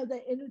all have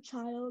that inner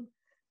child,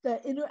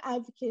 that inner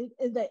advocate,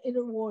 and that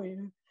inner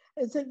warrior.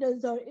 And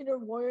sometimes our inner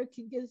warrior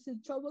can get us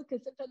in trouble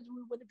because sometimes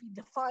we want to be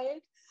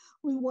defiant.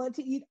 We want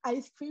to eat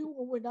ice cream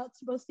when we're not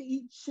supposed to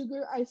eat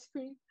sugar ice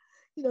cream,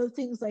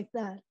 things like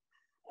that.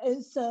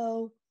 And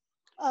so,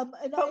 and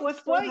But I with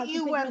still what have to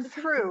you take went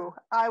medication. through,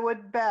 I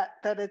would bet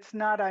that it's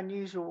not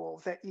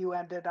unusual that you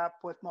ended up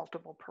with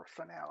multiple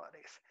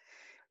personalities.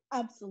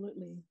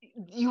 Absolutely.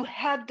 You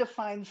had to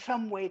find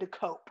some way to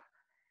cope.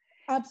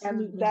 And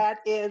Absolutely. that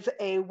is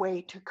a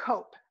way to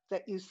cope,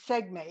 that you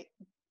segment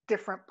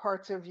different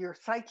parts of your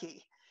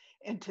psyche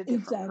into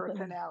different Exactly.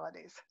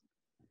 personalities.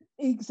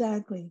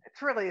 Exactly.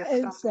 It's really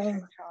And astonishing,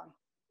 so, Chong.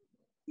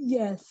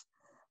 yes.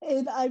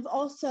 And I've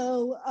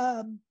also,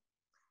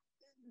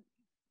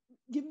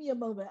 give me a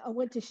moment. I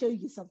want to show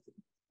you something.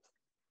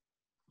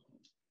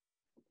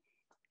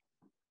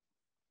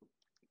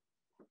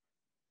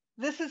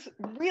 This is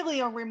really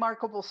a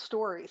remarkable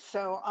story.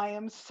 So I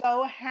am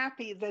so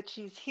happy that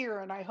she's here,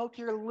 and I hope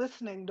you're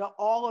listening to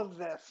all of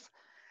this.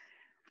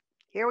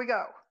 Here we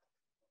go.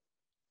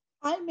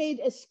 I made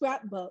a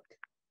scrapbook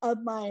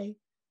of my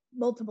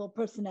multiple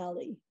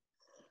personality.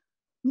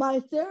 My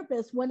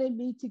therapist wanted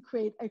me to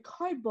create a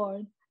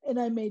cardboard, and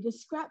I made a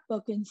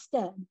scrapbook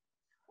instead.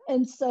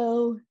 And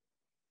so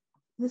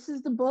this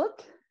is the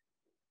book.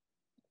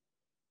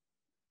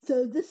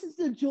 So this is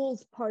the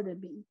Jules part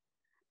of me.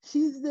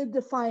 She's the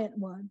defiant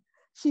one.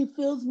 She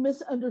feels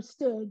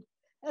misunderstood.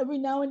 Every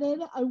now and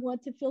then, I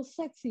want to feel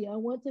sexy. I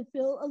want to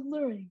feel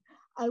alluring.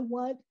 I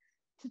want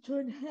to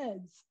turn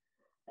heads.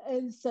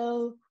 And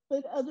so,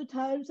 but other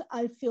times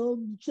I feel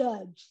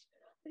judged.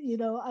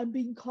 I'm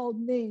being called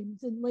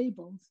names and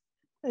labels.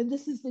 And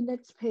this is the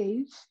next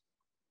page.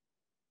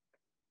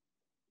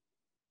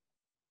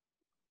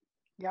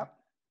 Yep.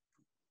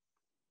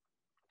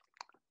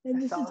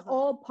 And this is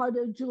all part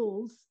of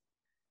Jules.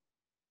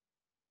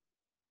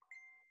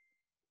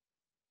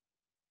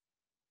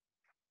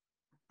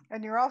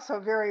 And you're also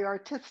very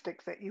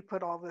artistic that you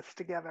put all this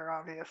together,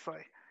 obviously.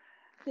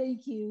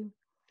 Thank you.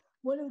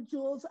 One of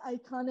Jules'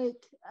 iconic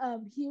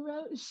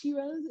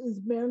heroes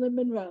is Marilyn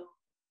Monroe.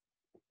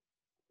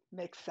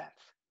 Makes sense.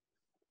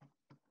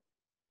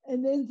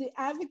 And then the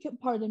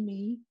advocate part of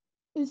me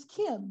is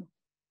Kim.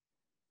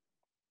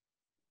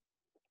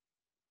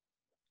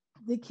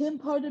 The Kim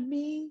part of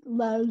me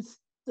loves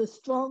the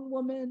strong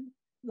woman,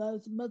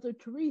 loves Mother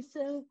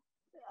Teresa,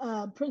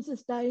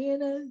 Princess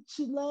Diana.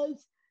 She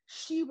loves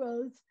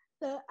sheroes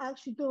that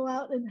actually go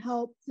out and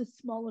help the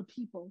smaller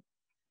people.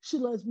 She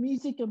loves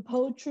music and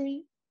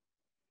poetry.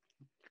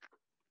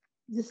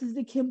 This is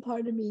the Kim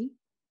part of me.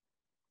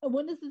 And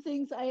one of the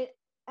things I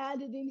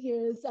added in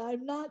here is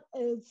I'm not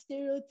a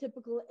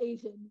stereotypical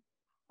Asian.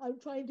 I'm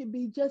trying to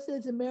be just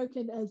as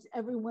American as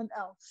everyone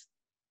else.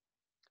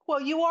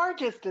 Well, you are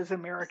just as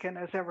American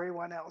as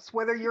everyone else,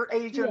 whether you're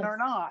Asian Yes, or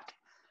not.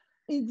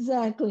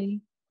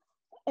 exactly.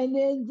 And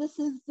then this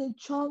is the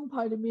Chong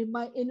part of me,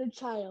 my inner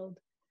child.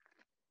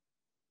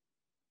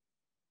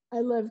 I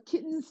love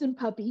kittens and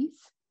puppies.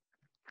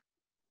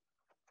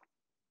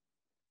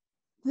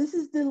 This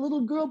is the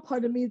little girl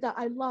part of me that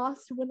I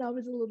lost when I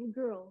was a little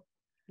girl.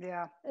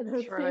 Yeah. And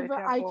her Shirley favorite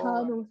Temple.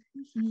 icon,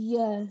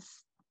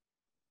 yes.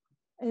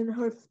 And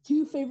her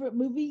two favorite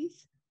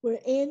movies were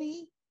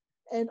Annie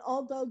and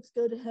All Dogs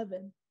Go to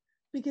Heaven,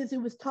 because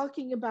it was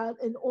talking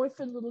about an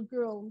orphan little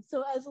girl.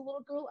 So as a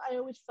little girl, I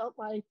always felt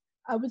like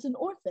I was an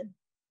orphan.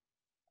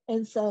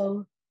 And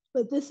so,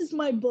 but this is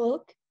my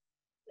book,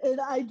 and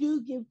I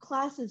do give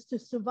classes to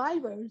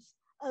survivors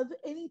of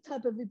any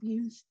type of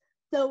abuse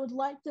that would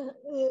like to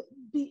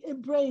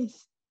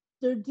embrace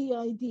their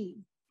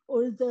DID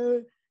or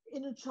their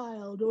inner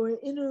child or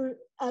inner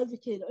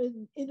advocate or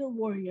inner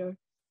warrior.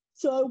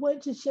 So I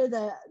want to share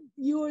that.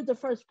 You are the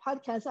first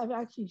podcast I've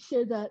actually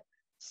shared that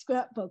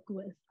scrapbook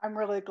with. I'm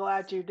really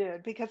glad you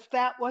did, because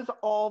that was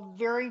all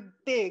very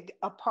big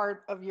a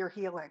part of your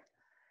healing.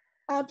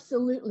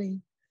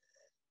 Absolutely.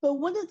 But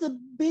one of the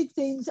big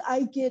things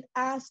I get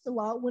asked a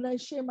lot when I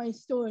share my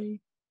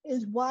story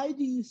is, why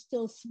do you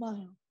still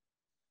smile?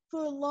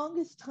 For the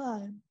longest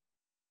time,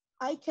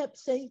 I kept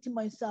saying to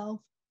myself,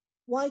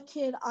 why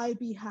can't I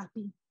be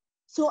happy?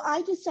 So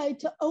I decided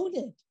to own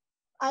it.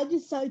 I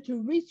decided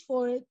to reach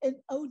for it and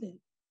own it.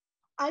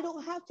 I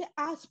don't have to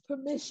ask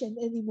permission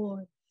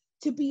anymore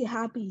to be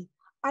happy.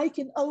 I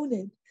can own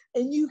it,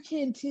 and you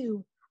can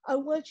too. I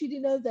want you to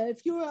know that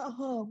if you're at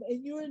home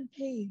and you're in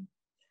pain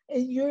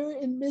and you're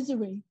in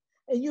misery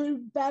and you're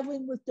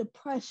battling with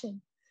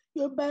depression,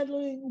 you're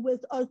battling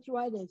with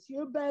arthritis,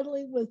 you're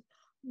battling with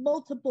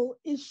multiple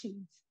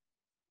issues,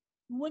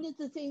 one of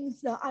the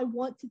things that I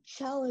want to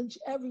challenge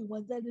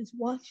everyone that is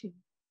watching,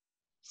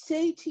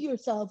 say to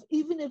yourself,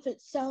 even if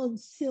it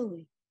sounds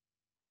silly,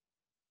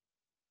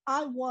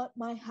 I want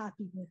my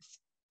happiness.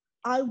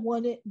 I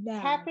want it now.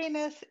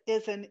 Happiness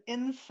is an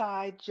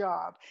inside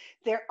job.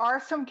 There are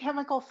some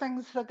chemical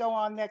things that go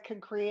on that can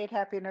create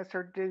happiness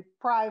or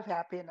deprive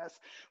happiness.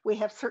 We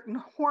have certain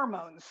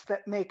hormones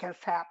that make us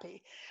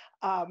happy.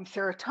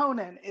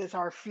 Serotonin is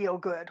our feel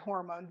good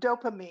hormone.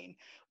 Dopamine,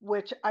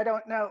 which I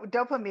don't know,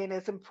 dopamine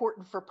is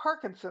important for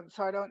Parkinson's,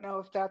 so I don't know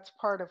if that's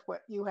part of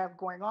what you have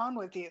going on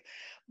with you.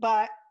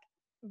 But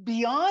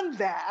beyond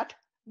that,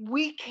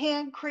 we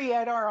can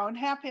create our own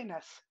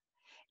happiness.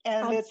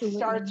 And it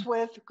starts Absolutely.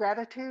 with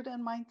gratitude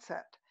and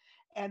mindset.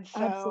 And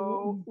so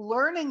Absolutely.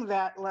 learning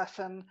that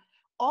lesson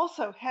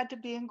also had to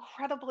be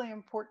incredibly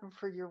important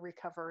for your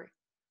recovery.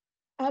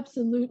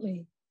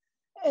 Absolutely.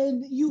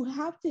 And you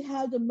have to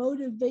have the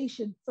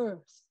motivation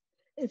first.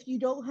 If you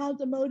don't have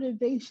the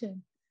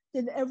motivation,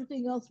 then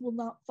everything else will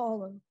not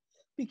follow.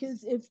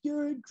 Because if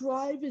your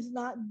drive is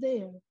not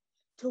there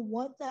to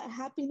want that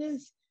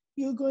happiness,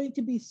 you're going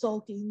to be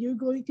sulking, you're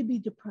going to be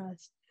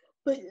depressed.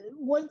 But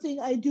one thing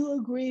I do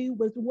agree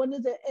with one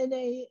of the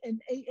NA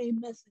and AA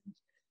message,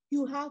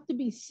 you have to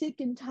be sick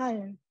and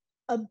tired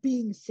of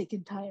being sick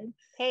and tired.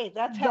 Hey,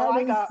 that's how That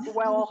I is got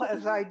well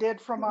as I did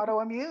from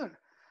autoimmune.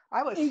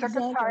 I was sick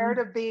and tired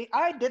exactly, of being,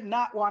 I did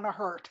not want to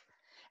hurt.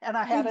 And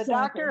I had a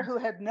doctor exactly, who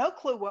had no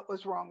clue what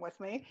was wrong with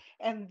me.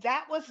 And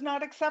that was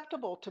not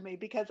acceptable to me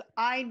because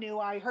I knew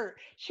I hurt.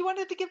 She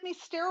wanted to give me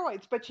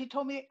steroids, but she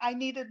told me I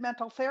needed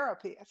mental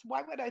therapy. I said,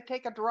 why would I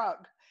take a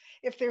drug?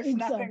 If there's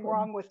nothing exactly.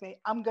 wrong with me,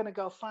 I'm going to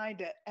go find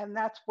it. And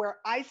that's where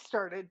I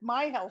started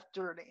my health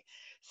journey.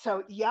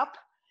 So, yep,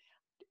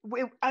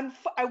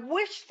 I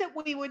wish that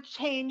we would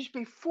change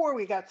before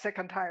we got sick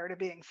and tired of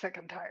being sick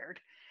and tired.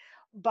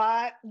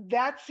 But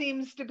that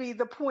seems to be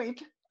the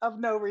point of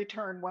no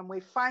return when we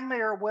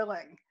finally are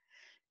willing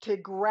to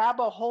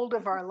grab a hold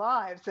of our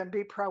lives and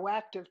be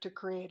proactive to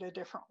create a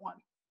different one.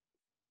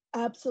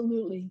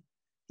 Absolutely.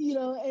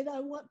 And I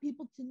want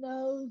people to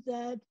know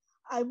that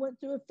I went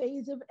through a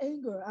phase of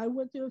anger. I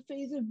went through a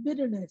phase of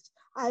bitterness.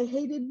 I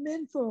hated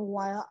men for a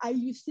while. I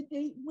used to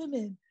date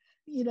women,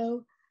 you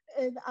know,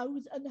 and I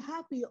was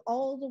unhappy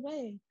all the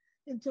way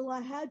until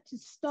I had to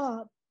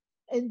stop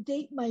and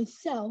date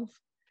myself,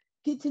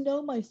 get to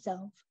know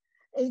myself,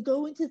 and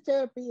go into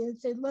therapy and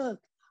say,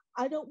 look,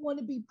 I don't want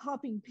to be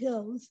popping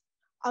pills.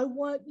 I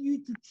want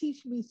you to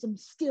teach me some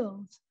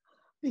skills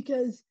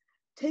because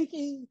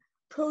taking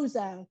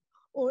Prozac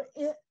or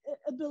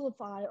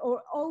Abilify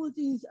or all of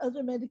these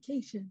other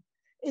medication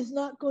is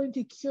not going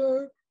to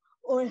cure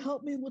or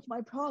help me with my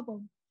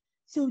problem.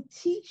 So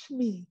teach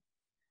me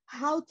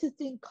how to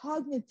think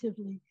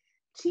cognitively.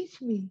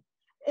 Teach me.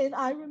 And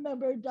I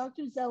remember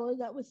Dr. Zeller,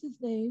 that was his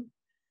name,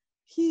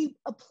 he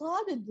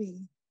applauded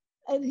me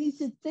and he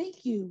said,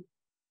 thank you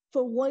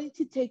for wanting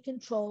to take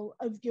control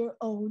of your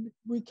own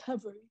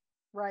recovery.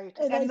 Right.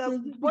 And I And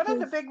said, one of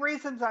the because big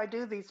reasons I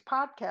do these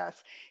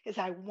podcasts is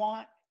I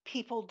want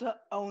people to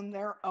own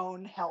their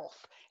own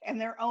health and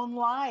their own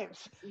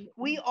lives. We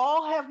absolutely,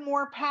 all have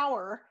more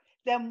power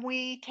than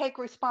we take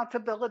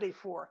responsibility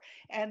for.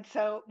 And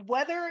so,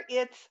 whether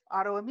it's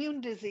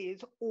autoimmune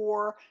disease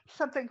or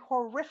something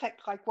horrific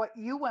like what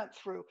you went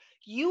through,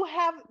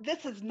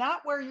 this is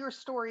not where your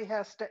story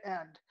has to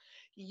end.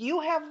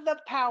 You have the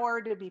power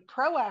to be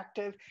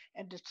proactive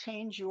and to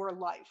change your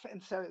life.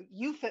 And so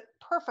you fit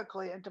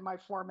perfectly into my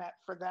format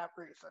for that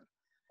reason.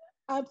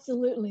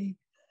 absolutely.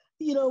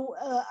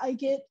 I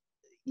get,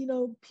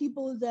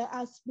 people that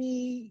ask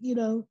me,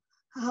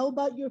 how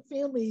about your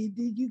family?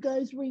 Did you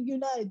guys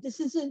reunite? This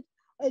isn't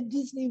a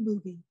Disney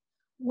movie.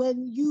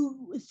 When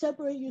you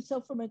separate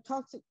yourself from a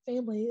toxic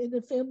family and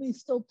the family is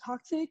still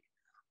toxic,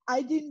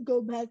 I didn't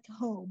go back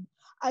home.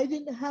 I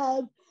didn't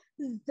have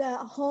that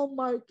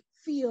hallmark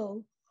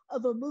feel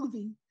of a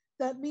movie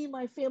that me and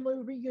my family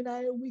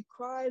reunited, we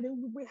cried,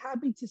 and we were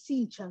happy to see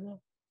each other.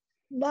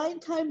 9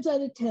 times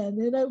out of 10,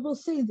 and I will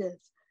say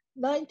this,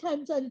 9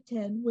 times out of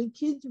 10, when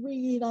kids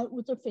reunite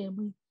with their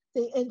family,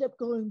 they end up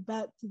going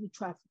back to the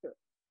trafficker.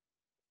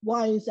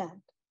 Why is that?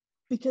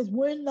 Because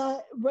we're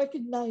not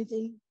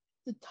recognizing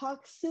the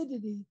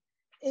toxicity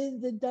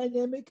in the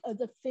dynamic of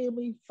the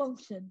family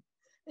function.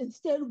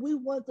 Instead, we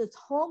want this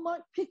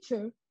hallmark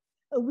picture,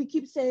 and we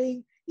keep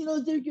saying,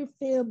 they're your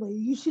family.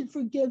 You should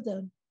forgive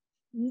them.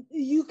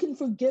 You can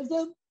forgive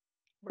them,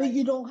 but Right.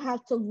 you don't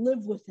have to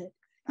live with it.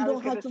 You I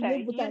was don't going have to to live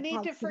say, with you that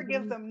need to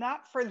forgive toxicity. them,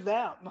 not for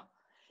them.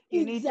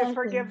 You need to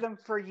forgive Exactly. them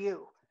for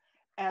you.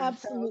 And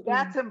so Absolutely.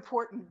 that's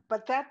important,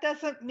 but that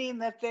doesn't mean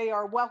that they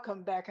are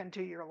welcome back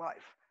into your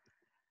life.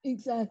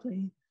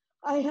 Exactly.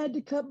 I had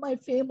to cut my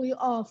family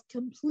off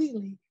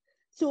completely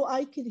so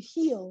I could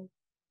heal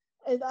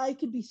and I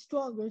could be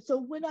stronger. So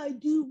when I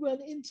do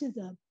run into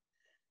them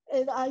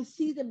and I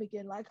see them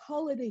again, like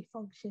holiday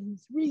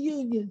functions,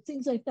 reunions,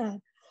 things like that,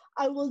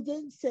 I will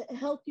then set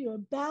healthier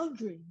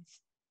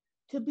boundaries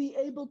to be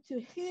able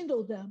to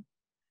handle them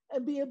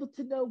and be able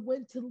to know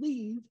when to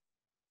leave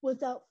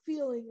without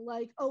feeling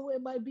like, oh,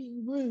 am I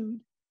being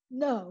rude?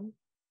 No,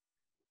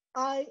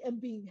 I am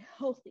being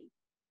healthy.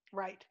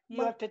 Right. You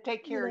My, have to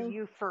take you care of know,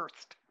 you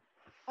first.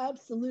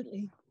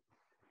 absolutely.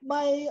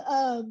 My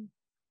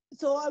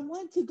So I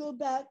want to go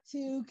back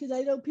to, because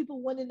I know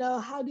people want to know,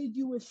 how did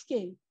you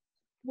escape?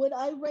 When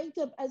I ranked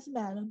up as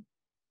madam,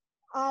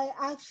 I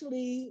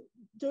actually,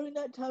 during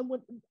that time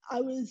when I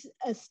was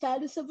a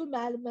status of a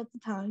madam at the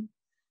time,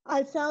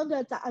 I found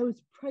out that I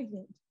was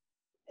pregnant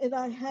and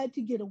I had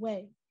to get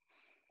away.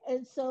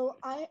 And so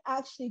I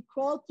actually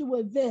crawled through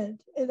a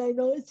vent. And I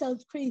know it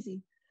sounds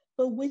crazy,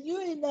 but when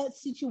you're in that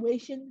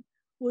situation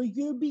where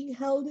you're being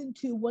held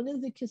into one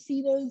of the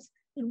casinos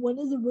in one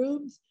of the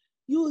rooms,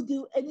 you will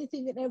do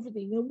anything and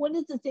everything. And one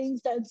of the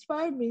things that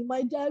inspired me,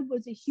 my dad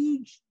was a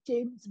huge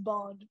James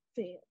Bond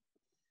fan.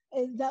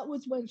 And that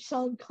was when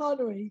Sean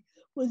Connery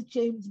was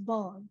James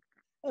Bond.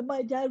 And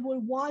my dad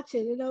would watch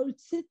it, and I would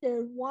sit there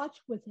and watch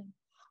with him.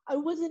 I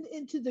wasn't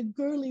into the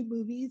girly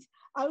movies.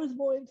 I was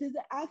more into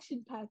the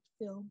action-packed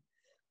film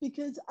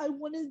because I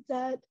wanted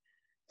that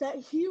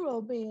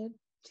hero man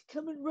to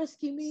come and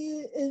rescue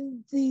me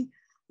in the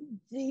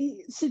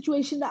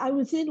situation that I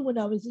was in when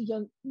I was a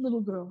young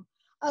little girl.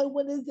 I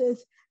wanted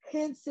this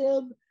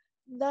handsome,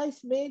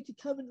 nice man to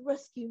come and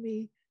rescue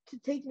me, to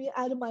take me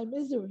out of my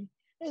misery.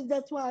 And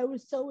that's why I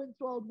was so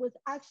enthralled with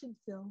action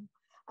film.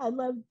 I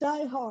love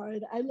Die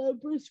Hard. I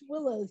love Bruce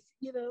Willis.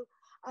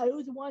 I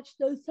always watch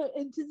those,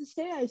 and to this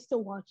day, I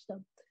still watch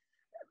them.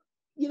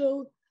 You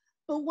know,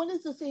 but one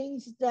of the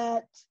things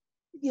that,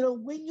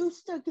 when you're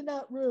stuck in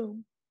that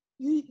room,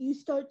 you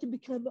start to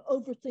become an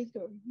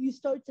overthinker. You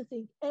start to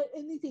think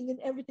anything and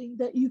everything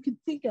that you can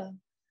think of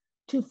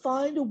to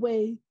find a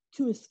way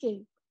to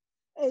escape.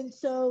 And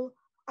so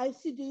I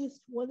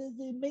seduced one of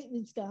the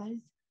maintenance guys,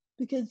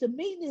 because the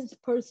maintenance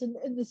person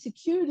and the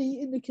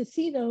security in the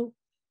casino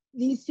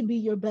needs to be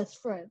your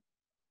best friend,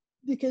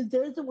 because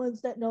they're the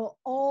ones that know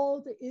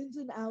all the ins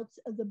and outs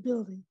of the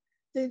building.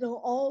 They know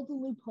all the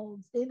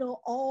loopholes. They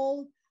know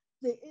all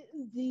the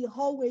the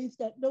hallways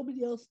that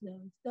nobody else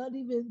knows, not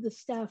even the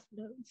staff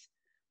knows,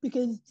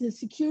 because the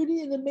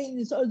security and the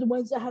maintenance are the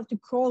ones that have to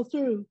crawl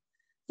through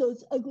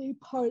those ugly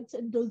parts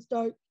and those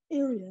dark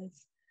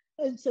areas.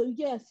 And so,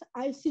 yes,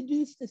 I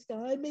seduced this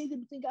guy. I made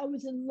him think I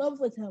was in love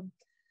with him.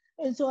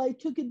 And so I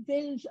took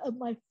advantage of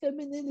my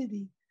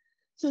femininity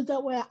so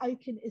that way I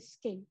can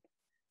escape.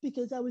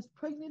 Because I was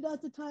pregnant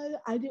at the time,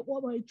 I didn't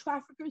want my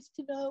traffickers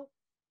to know.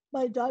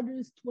 My daughter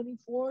is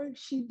 24.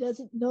 She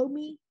doesn't know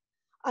me.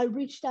 I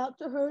reached out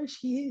to her.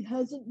 She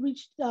hasn't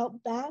reached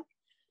out back.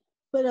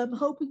 But I'm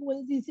hoping one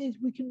of these days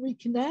we can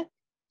reconnect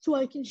so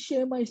I can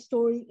share my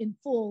story in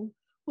full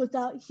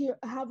without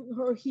having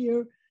her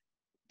hear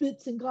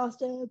bits and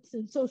gossips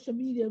and social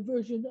media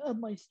version of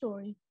my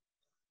story.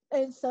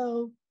 And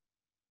so,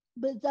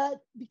 but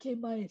that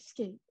became my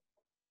escape.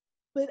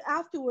 But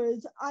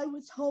afterwards, I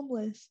was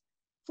homeless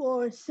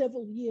for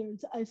several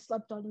years. I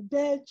slept on a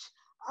bench.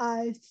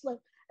 I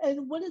slept,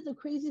 and one of the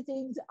crazy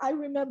things I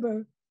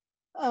remember,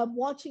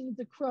 watching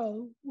The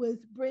Crow with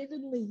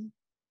Brandon Lee,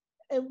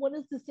 and one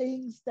of the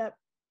things that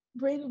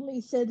Brandon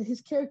Lee said,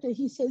 his character,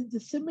 he said the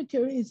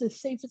cemetery is the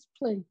safest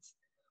place.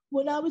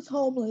 When I was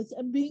homeless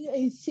and being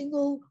a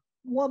single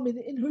woman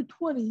in her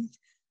 20s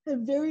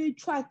and very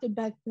attractive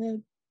back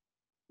then,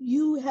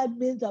 you had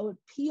men that would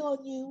pee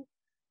on you,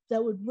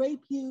 that would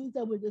rape you,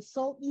 that would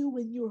assault you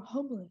when you were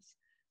homeless.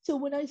 So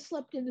when I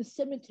slept in the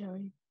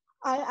cemetery,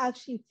 I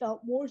actually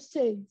felt more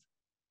safe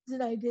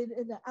than I did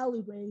in the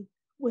alleyway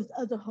with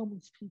other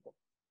homeless people.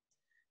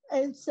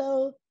 And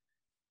so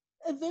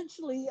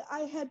eventually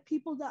I had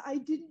people that I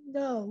didn't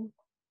know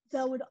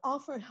that would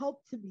offer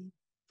help to me.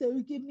 They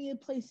would give me a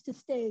place to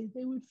stay.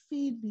 They would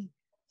feed me.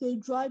 They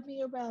would drive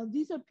me around.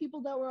 These are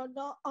people that were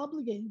not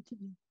obligated to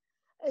me.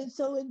 And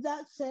so in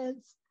that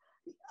sense,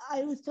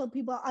 I always tell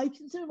people I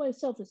consider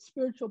myself a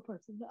spiritual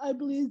person. I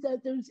believe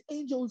that there's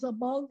angels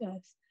among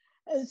us.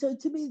 And so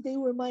to me, they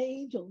were my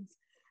angels.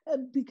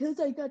 And because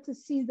I got to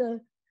see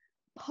the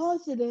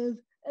positive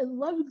and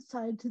loving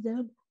side to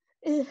them,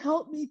 it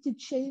helped me to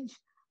change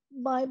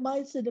my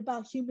mindset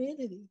about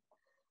humanity.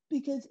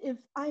 Because if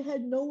I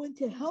had no one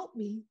to help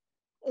me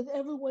and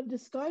everyone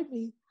discarded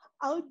me,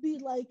 I would be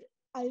like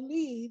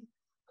Eileen,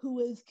 who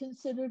was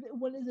considered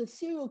one of the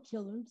serial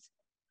killers.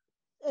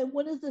 And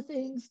one of the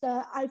things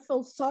that I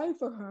felt sorry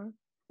for her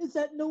is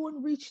that no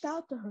one reached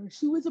out to her.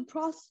 She was a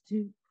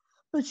prostitute,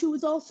 but she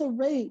was also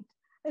raped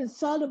and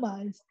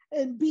sodomized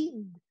and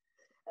beaten.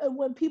 And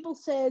when people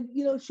said,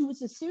 she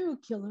was a serial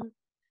killer,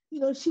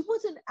 she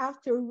wasn't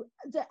after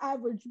the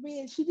average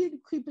man. She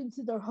didn't creep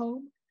into their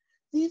home.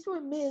 These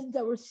were men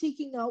that were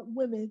seeking out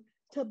women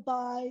to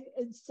buy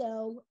and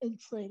sell and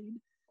trade.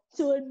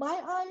 So in my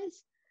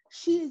eyes,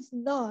 she is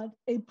not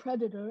a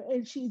predator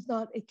and she's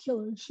not a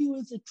killer. She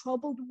was a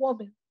troubled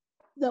woman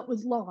that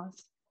was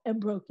lost and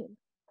broken.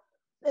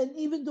 And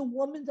even the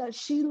woman that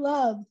she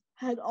loved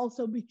had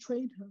also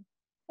betrayed her.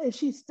 And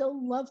she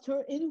still loved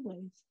her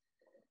anyways.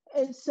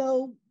 And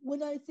so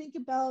when I think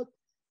about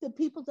the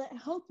people that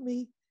helped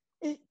me,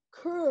 it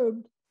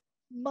curbed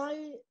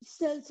my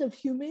sense of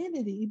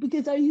humanity,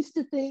 because I used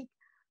to think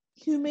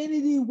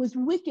humanity was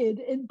wicked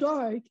and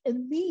dark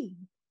and mean.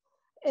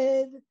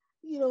 And,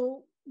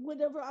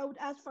 whenever I would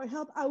ask for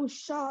help, I was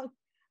shocked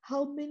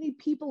how many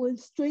people and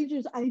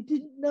strangers I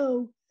didn't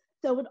know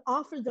that would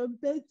offer their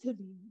bed to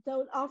me, that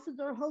would offer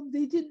their home.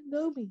 They didn't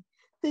know me.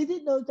 They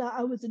didn't know that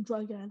I was a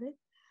drug addict,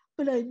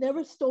 but I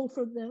never stole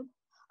from them.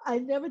 I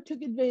never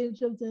took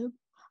advantage of them.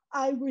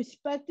 I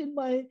respected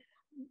my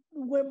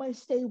where my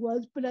stay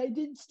was, but I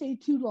didn't stay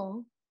too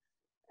long.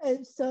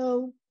 And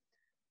so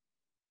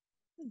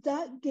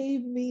that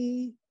gave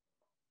me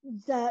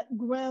that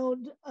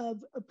ground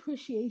of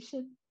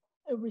appreciation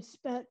and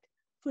respect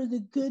for the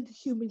good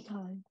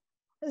humankind.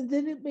 And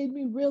then it made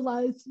me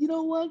realize, you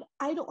know what?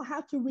 I don't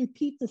have to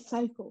repeat the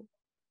cycle.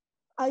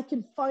 I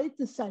can fight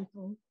the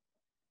cycle.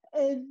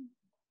 And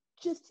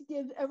just to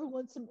give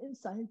everyone some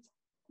insights,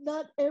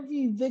 not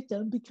every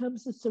victim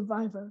becomes a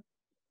survivor.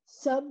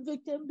 Some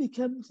victim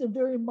becomes a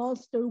very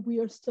monster we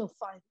are still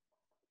fighting.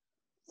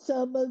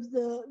 Some of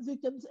the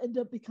victims end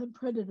up become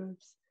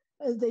predators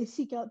and they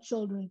seek out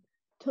children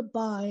to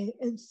buy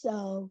and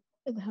sell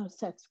and have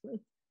sex with.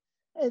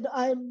 And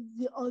on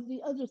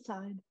the other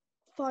side,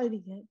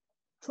 fighting it,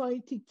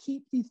 trying to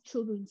keep these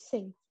children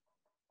safe.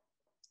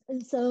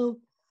 And so,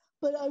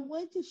 but I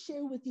want to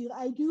share with you,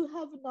 I do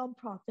have a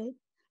nonprofit.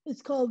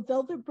 It's called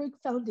Velvet Brick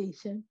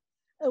Foundation.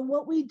 And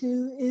what we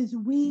do is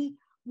we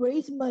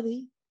raise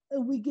money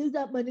and we give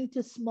that money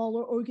to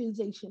smaller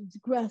organizations,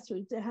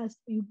 grassroots. It has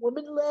to be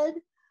woman-led,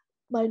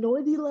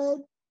 minority-led,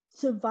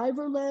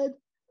 survivor-led,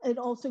 and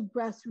also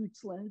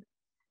grassroots-led.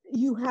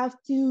 You have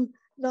to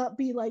not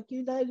be like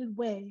United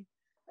Way.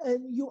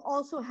 And you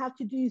also have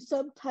to do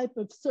some type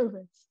of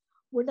service.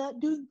 We're not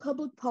doing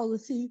public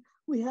policy.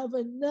 We have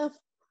enough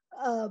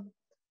um,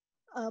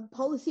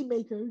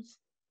 policymakers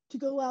to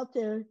go out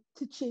there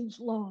to change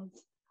laws.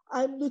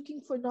 I'm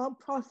looking for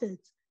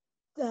nonprofits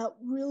that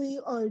really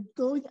are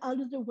going out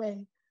of their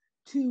way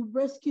to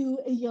rescue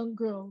a young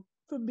girl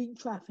from being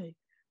trafficked,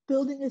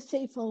 building a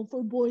safe home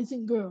for boys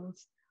and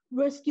girls,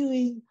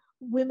 rescuing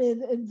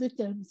women and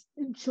victims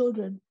and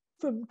children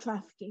from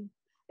trafficking.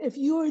 If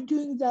you are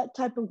doing that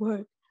type of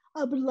work,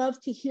 I would love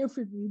to hear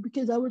from you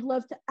because I would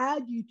love to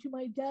add you to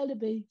my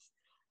database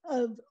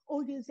of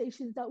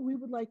organizations that we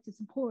would like to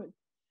support.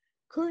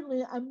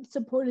 Currently, I'm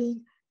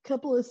supporting a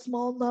couple of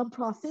small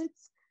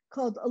nonprofits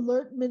called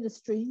Alert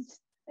Ministries,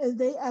 and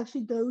they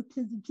actually go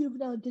to the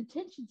juvenile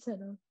detention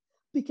center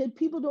because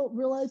people don't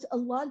realize a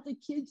lot of the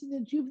kids in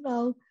the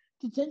juvenile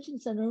detention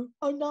center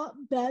are not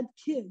bad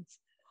kids.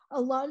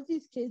 A lot of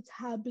these kids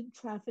have been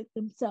trafficked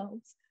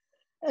themselves.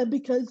 And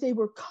because they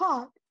were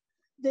caught,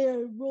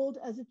 they're enrolled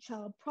as a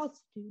child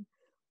prostitute.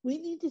 We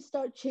need to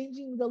start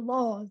changing the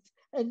laws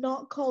and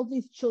not call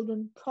these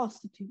children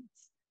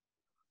prostitutes.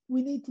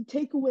 We need to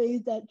take away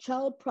that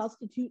child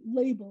prostitute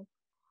label.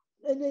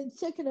 And then,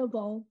 second of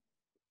all,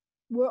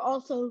 we're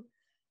also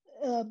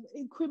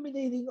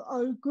incriminating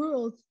our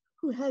girls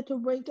who had to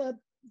rank up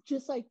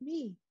just like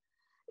me.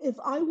 If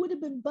I would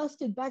have been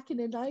busted back in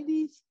the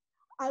 90s,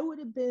 I would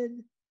have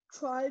been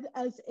tried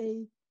as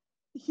a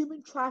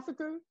human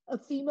trafficker, a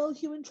female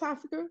human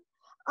trafficker.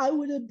 I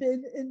would have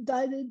been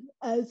indicted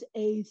as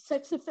a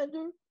sex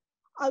offender.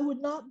 I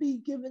would not be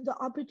given the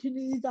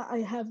opportunity that I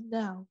have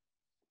now.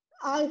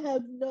 I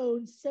have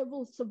known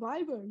several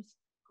survivors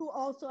who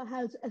also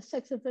has a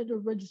sex offender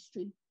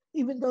registry,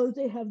 even though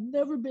they have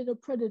never been a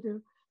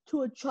predator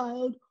to a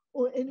child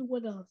or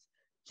anyone else.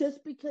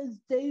 Just because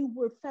they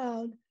were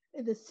found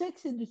in the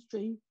sex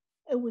industry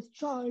and was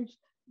charged,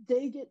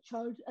 they get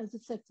charged as a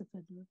sex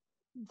offender.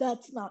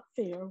 That's not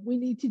fair. We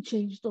need to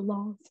change the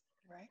laws.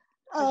 Right.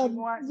 Because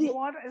you The,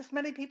 want as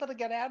many people to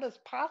get out as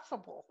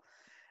possible.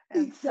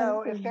 And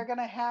so if they're exactly, going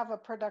to have a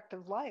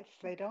productive life,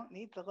 they don't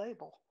need the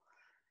label.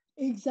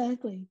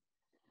 exactly.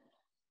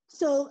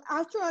 So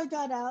after I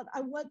got out,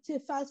 I went to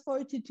fast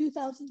forward to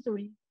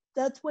 2003.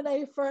 That's when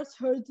I first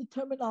heard the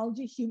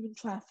terminology human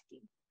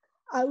trafficking.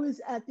 I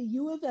was at the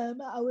U of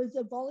M. I was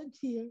a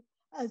volunteer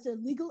as a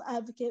legal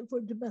advocate for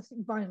domestic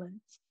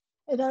violence.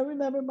 And I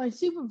remember my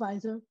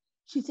supervisor,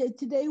 she said,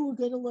 today we're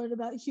going to learn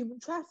about human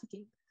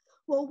trafficking.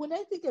 Well, when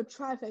I think of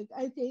traffic,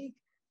 I think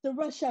the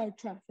rush hour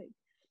traffic.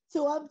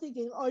 So I'm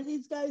thinking, are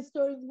these guys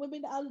throwing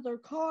women out of their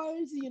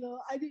cars?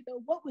 I didn't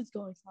know what was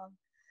going on.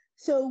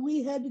 So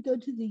we had to go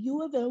to the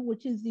U of M,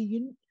 which is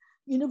the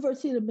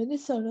University of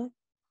Minnesota.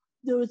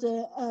 There was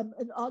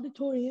an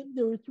auditorium.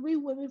 There were three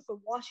women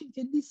from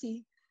Washington,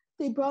 D.C.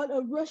 They brought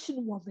a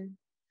Russian woman,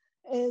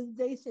 and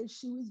they said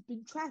she was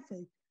being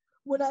trafficked.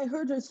 When I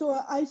heard her story,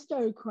 I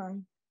started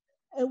crying.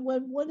 And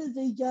when one of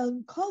the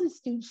young college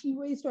students, she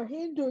raised her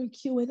hand during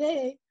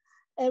Q&A,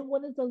 and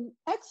one of the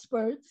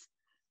experts,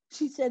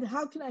 she said,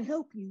 how can I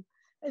help you?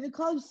 And the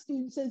college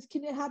student says,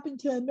 can it happen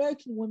to an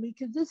American woman?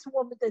 Because this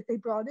woman that they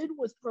brought in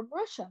was from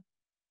Russia.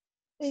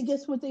 And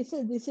guess what they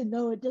said? They said,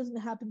 no, it doesn't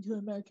happen to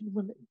American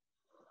women.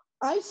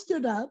 I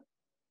stood up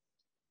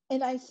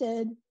and I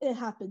said, it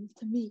happens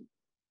to me.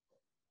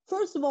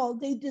 First of all,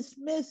 they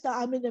dismissed that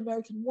I'm an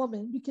American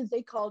woman because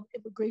they called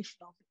immigration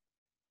on me.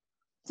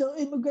 So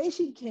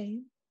immigration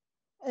came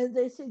and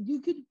they said, you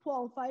could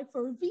qualify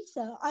for a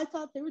visa. I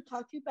thought they were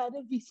talking about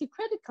a Visa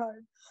credit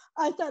card.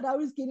 I thought I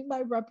was getting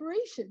my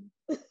reparation.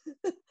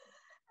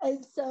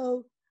 And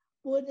so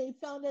when they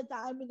found out that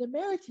I'm an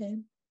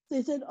American,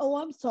 they said, oh,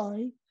 I'm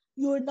sorry.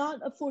 You are not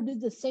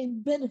afforded the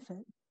same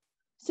benefit.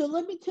 So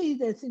let me tell you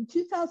this. In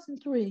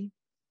 2003,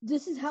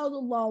 this is how the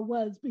law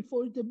was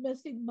before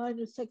domestic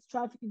minor sex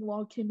trafficking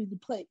law came into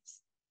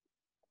place.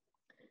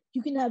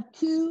 You can have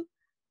two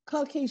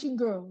Caucasian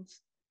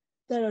girls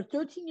that are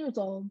 13 years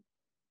old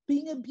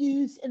being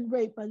abused and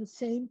raped by the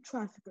same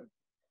trafficker.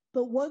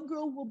 But one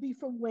girl will be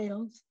from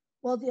Wales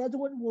while the other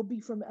one will be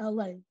from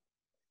LA.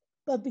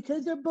 But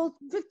because they're both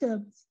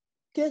victims,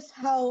 guess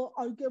how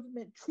our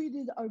government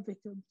treated our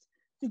victims?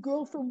 The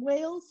girl from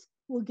Wales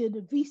will get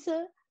a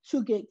visa,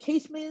 she'll get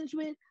case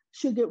management,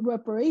 she'll get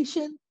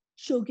reparation,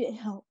 she'll get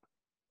help.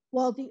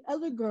 While the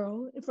other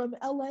girl from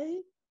LA,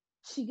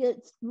 she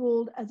gets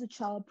ruled as a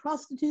child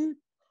prostitute,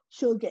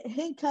 she'll get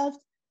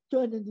handcuffed,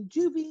 thrown into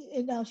juvie,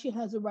 and now she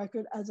has a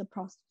record as a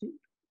prostitute.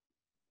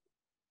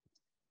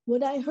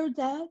 When I heard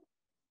that,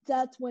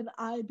 that's when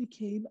I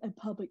became a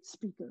public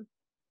speaker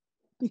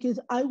because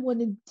I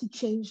wanted to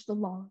change the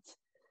laws.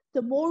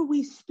 The more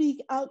we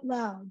speak out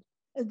loud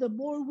and the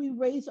more we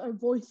raise our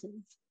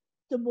voices,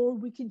 the more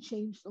we can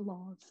change the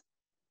laws.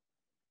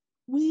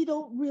 We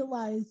don't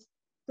realize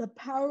the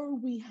power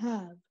we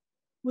have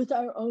with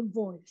our own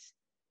voice.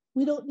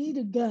 We don't need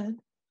a gun.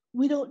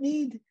 We don't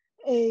need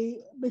a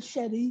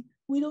machete.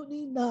 We don't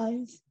need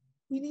knives.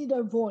 We need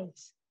our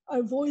voice.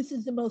 Our voice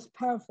is the most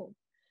powerful.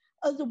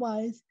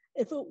 Otherwise,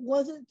 if it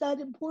wasn't that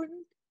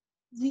important,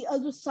 the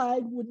other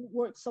side wouldn't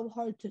work so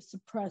hard to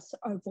suppress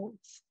our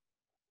voice.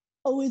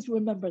 Always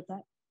remember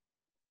that.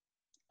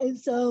 And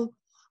so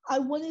I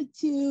wanted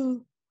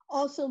to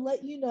also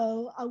let you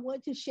know, I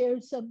want to share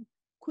some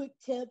quick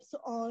tips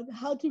on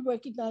how to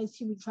recognize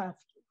human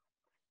trafficking.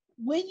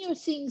 When you're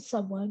seeing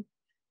someone,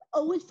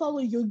 always follow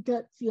your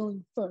gut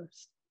feeling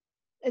first.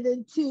 And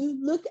then two,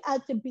 look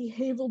at the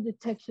behavioral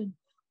detection.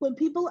 When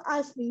people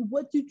ask me,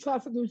 what do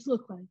traffickers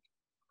look like?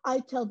 I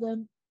tell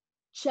them,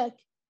 check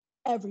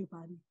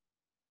everybody.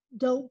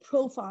 Don't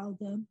profile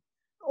them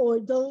or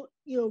don't,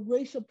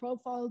 racial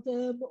profile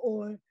them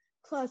or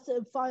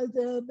classify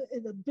them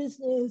in a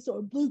business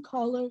or blue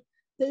collar.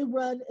 They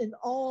run in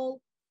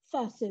all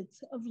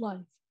facets of life.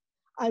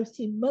 I've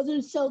seen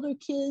mothers sell their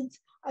kids.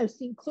 I've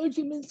seen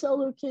clergymen sell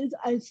their kids.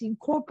 I've seen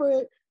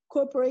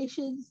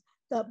corporations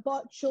that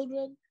bought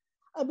children.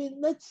 I mean,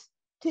 let's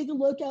take a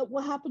look at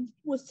what happened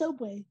with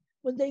Subway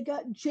when they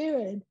got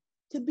Jared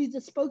to be the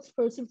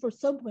spokesperson for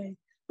Subway.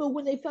 But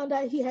when they found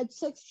out he had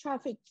sex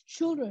trafficked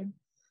children,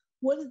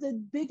 one of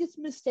the biggest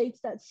mistakes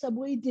that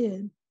Subway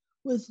did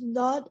was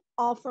not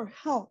offer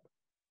help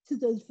to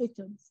those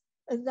victims.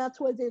 And that's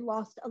why they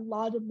lost a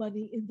lot of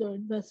money in their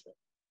investment.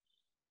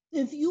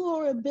 If you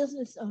are a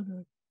business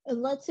owner,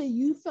 and let's say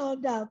you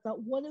found out that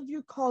one of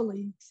your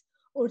colleagues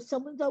or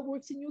someone that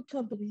works in your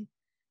company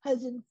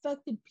has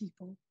infected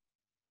people,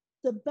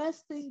 the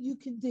best thing you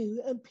can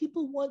do, and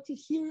people want to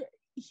hear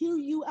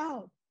you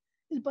out,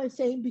 is by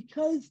saying,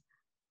 because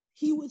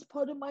he was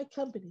part of my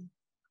company,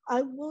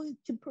 I'm willing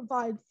to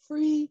provide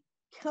free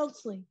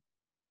counseling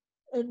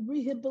and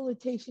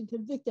rehabilitation to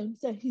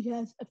victims that he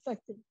has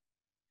affected.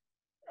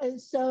 And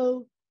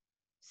so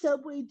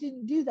Subway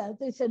didn't do that.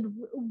 They said,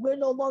 we're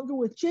no longer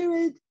with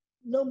Jared,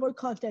 no more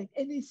contact.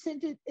 And they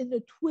sent it in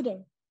a Twitter.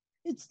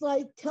 It's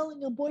like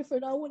telling a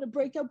boyfriend, I want to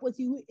break up with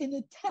you, in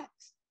a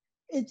text.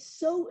 It's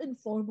so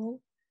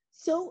informal,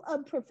 so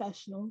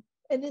unprofessional,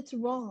 and it's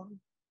wrong.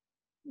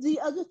 The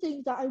other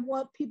thing that I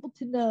want people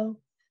to know,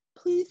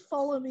 please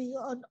follow me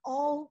on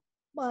all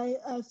my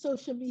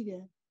social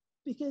media,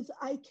 because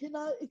I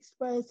cannot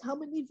express how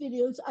many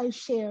videos I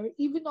share,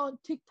 even on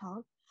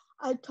TikTok.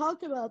 I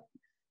talk about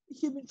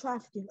human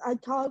trafficking. I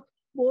talk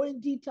more in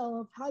detail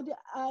of how to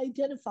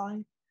identify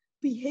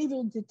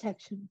behavioral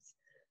detections.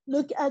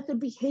 Look at the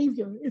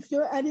behavior. If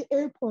you're at an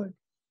airport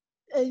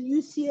and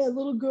you see a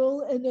little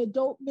girl and an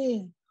adult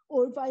man,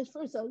 or vice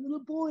versa, a little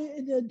boy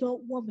and an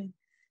adult woman,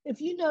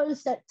 if you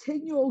notice that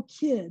 10-year-old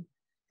kid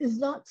is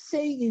not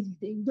saying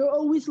anything, they're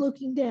always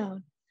looking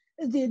down,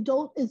 and the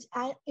adult is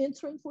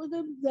answering for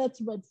them,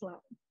 that's a red flag.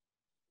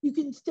 You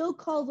can still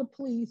call the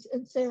police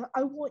and say,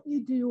 I want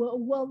you to do a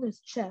wellness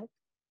check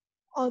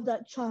on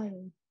that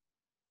child.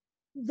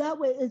 That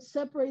way it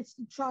separates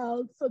the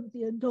child from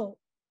the adult,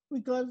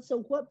 regardless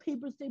of what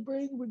papers they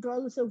bring,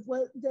 regardless of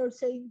what they're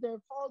saying, their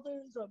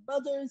fathers or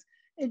mothers,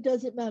 it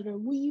doesn't matter.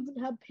 We even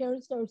have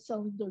parents that are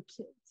selling their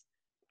kids.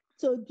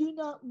 So do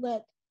not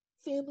let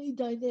family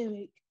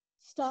dynamic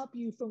stop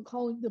you from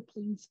calling the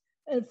police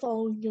and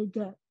following your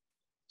gut.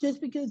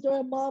 Just because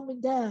they're a mom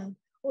and dad,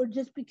 or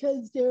just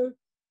because they're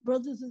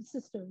brothers and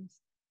sisters.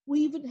 We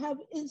even have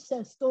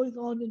incest going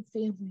on in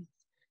families.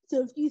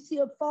 So if you see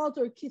a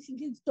father kissing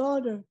his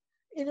daughter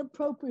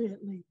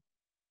inappropriately,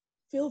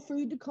 feel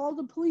free to call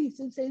the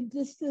police and say,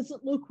 this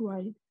doesn't look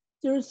right.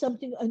 There is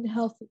something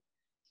unhealthy.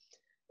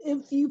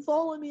 If you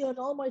follow me on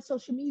all my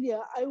social media,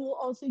 I will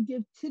also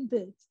give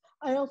tidbits.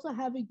 I also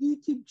have a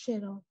YouTube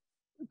channel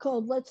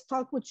called Let's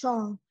Talk with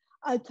Chong.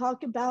 I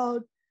talk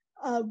about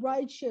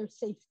rideshare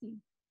safety,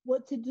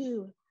 what to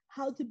do,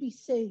 how to be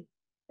safe,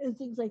 and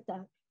things like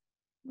that.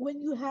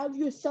 When you have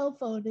your cell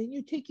phone and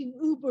you're taking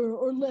Uber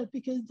or Lyft,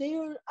 because they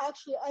are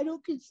actually, I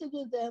don't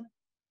consider them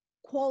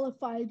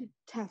qualified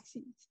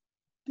taxis,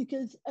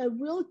 because a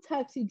real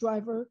taxi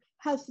driver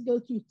has to go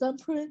through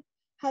thumbprint,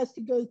 has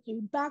to go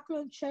through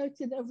background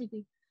checks and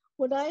everything.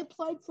 When I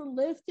applied for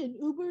Lyft and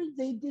Uber,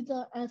 they did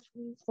not ask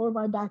me for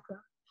my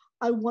background.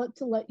 I want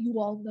to let you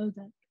all know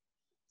that.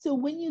 So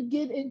when you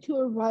get into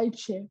a ride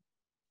share,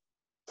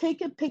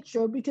 take a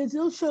picture, because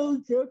it'll show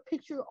their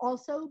picture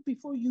also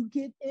before you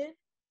get in.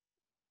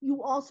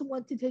 You also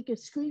want to take a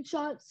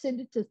screenshot, send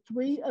it to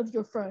 3 of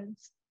your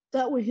friends.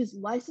 That way his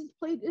license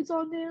plate is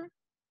on there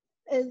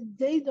and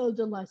they know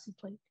the license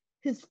plate.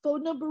 His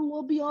phone number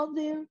will be on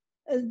there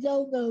and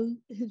they'll know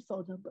his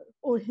phone number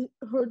or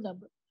her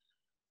number.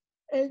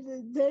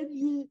 And then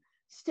you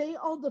stay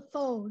on the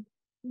phone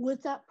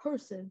with that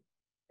person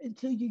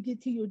until you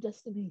get to your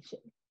destination.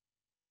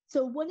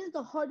 So one of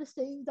the hardest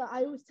things that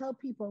I always tell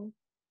people,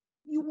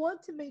 you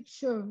want to make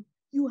sure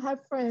you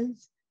have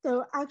friends that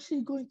are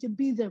actually going to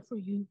be there for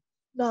you,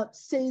 not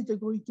say they're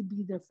going to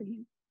be there for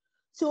you.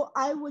 So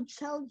I would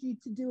challenge you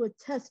to do a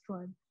test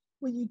run.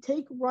 When you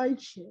take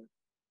rideshare,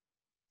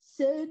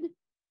 send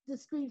the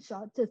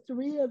screenshot to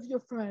 3 of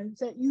your friends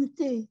that you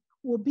think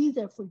will be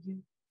there for you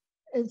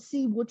and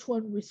see which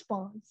one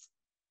responds.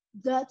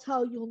 That's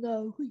how you'll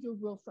know who your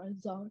real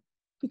friends are,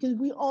 because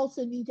we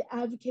also need to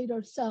advocate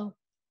ourselves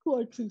who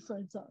our true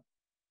friends are.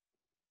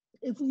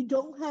 If we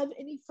don't have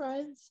any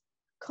friends,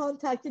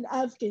 contact an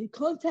advocate.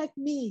 Contact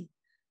me.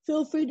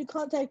 Feel free to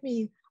contact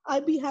me.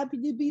 I'd be happy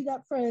to be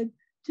that friend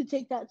to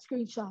take that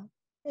screenshot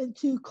and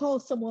to call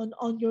someone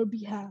on your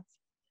behalf.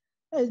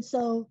 And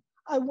so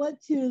I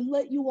want to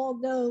let you all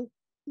know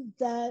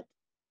that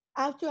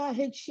after I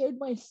had shared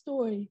my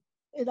story,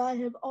 and I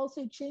have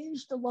also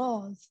changed the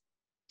laws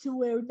to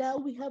where now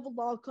we have a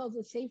law called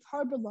the Safe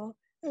Harbor Law.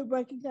 It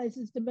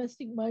recognizes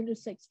domestic minor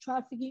sex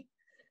trafficking.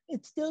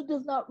 It still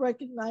does not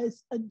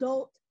recognize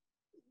adult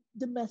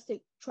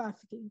domestic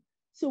trafficking.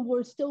 So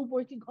we're still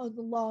working on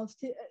the laws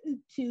to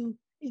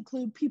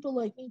include people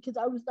like me, because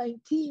I was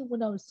 19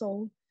 when I was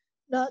sold,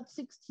 not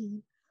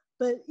 16.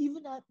 But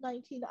even at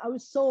 19, I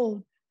was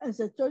sold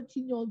as a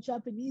 13-year-old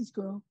Japanese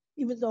girl,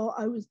 even though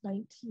I was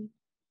 19.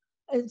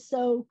 And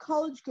so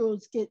college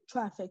girls get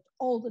trafficked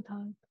all the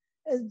time,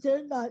 and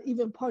they're not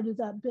even part of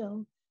that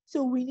bill.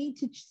 So we need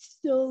to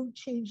still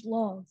change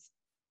laws.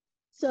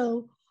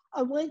 So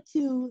I want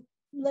to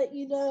let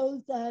you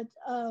know that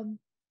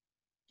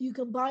you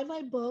can buy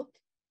my book.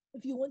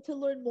 If you want to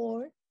learn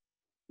more,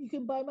 you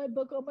can buy my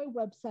book on my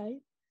website.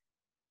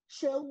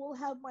 Cheryl will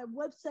have my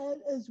website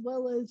as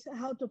well as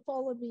how to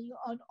follow me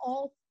on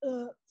all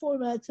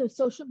formats of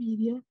social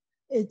media.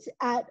 It's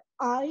at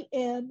I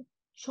am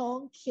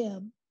Chong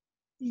Kim.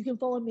 You can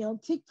follow me on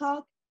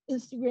TikTok,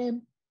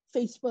 Instagram,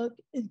 Facebook,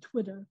 and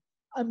Twitter.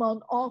 I'm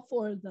on all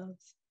 4 of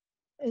those.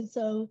 And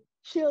so,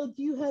 Cheryl,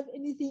 do you have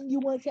anything you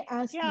want to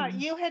ask Yeah, me?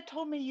 you had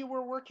told me you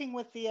were working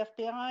with the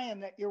FBI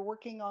and that you're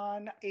working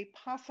on a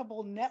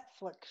possible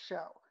Netflix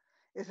show.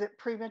 Is it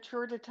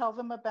premature to tell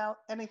them about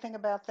anything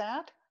about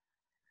that?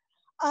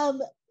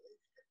 Um,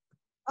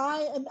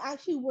 I am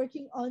actually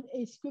working on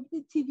a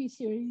scripted TV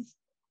series.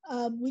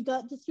 We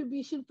got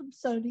distribution from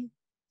Sony,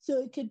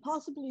 so it could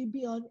possibly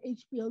be on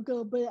HBO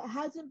Go, but it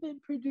hasn't been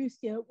produced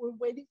yet. We're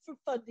waiting for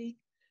funding.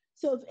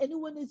 So if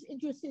anyone is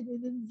interested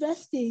in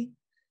investing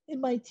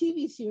in my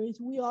TV series,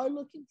 we are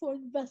looking for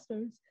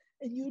investors,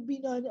 and you would be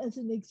known as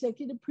an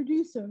executive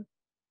producer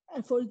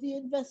for the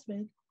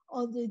investment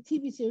on the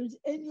TV series.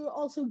 And you're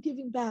also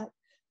giving back,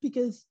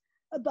 because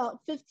about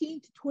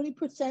 15 to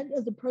 20%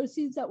 of the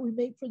proceeds that we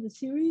make for the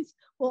series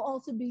will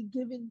also be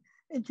given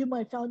into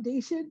my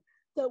foundation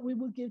that we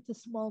will give to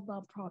small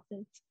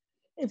nonprofits.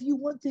 If you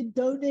want to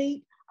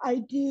donate, I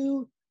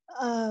do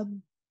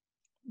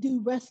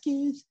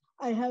rescues.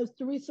 I have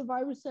 3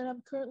 survivors that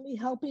I'm currently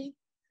helping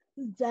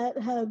that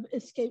have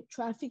escaped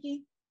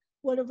trafficking.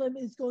 One of them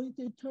is going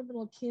through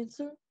terminal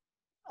cancer.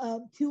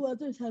 2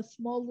 others have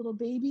small little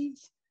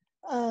babies.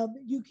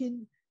 You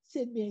can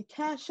send me a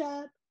Cash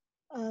App,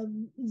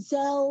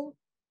 Zelle.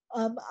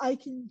 I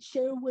can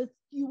share with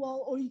you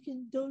all, or you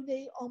can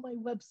donate on my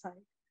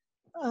website.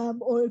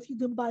 Or if you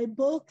can buy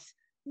books,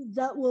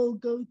 that will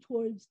go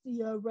towards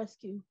the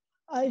rescue.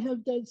 I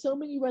have done so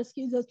many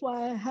rescues. That's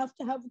why I have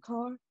to have a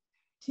car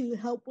to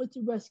help with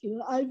the rescue.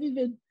 I've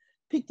even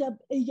picked up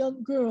a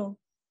young girl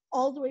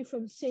all the way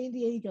from San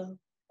Diego,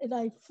 and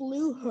I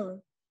flew her,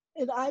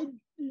 and I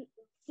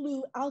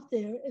flew out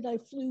there, and I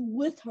flew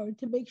with her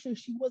to make sure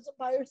she wasn't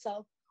by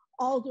herself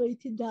all the way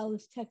to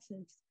Dallas,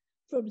 Texas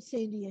from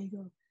San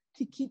Diego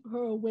to keep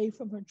her away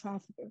from her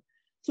trafficker.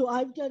 So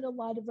I've done a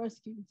lot of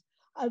rescues.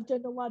 I've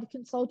done a lot of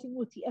consulting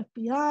with the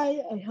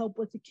FBI. I help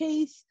with the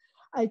case.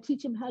 I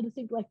teach them how to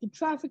think like a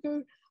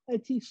trafficker. I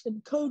teach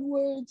them code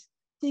words,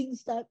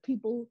 things that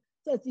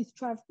these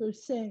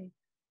traffickers say.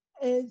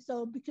 And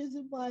so because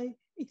of my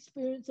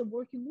experience of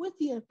working with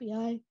the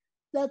FBI,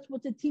 that's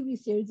what the TV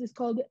series is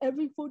called,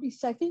 Every 40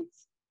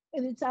 Seconds.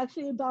 And it's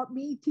actually about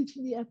me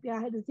teaching the FBI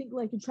how to think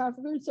like a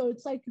trafficker. So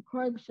it's like a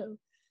crime show.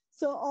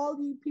 So all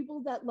you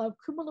people that love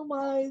Criminal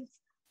Minds,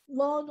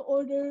 Law and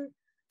Order,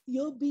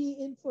 you'll be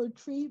in for a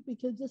treat,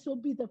 because this will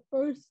be the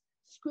first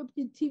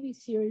scripted TV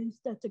series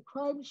that's a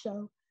crime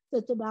show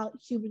that's about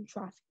human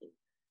trafficking.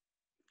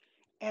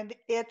 And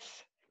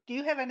do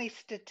you have any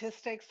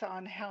statistics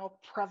on how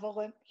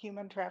prevalent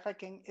human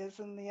trafficking is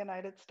in the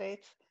United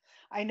States?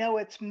 I know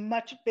it's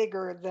much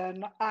bigger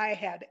than I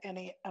had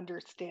any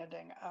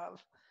understanding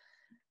of.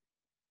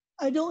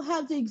 I don't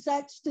have the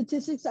exact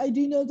statistics. I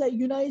do know that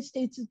United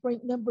States is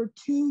ranked number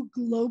 2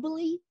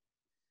 globally.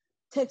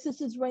 Texas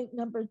is ranked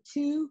number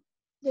 2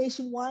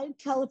 nationwide.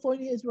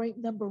 California is ranked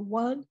number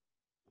 1,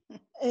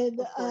 and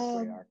Of course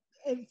we are.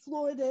 and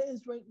Florida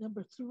is ranked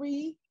number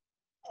 3.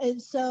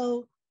 And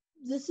so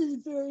this is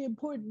very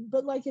important.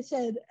 But like I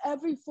said,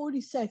 every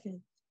 40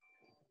 seconds,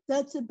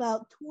 that's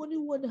about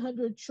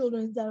 2,100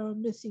 children that are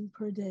missing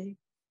per day.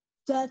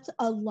 That's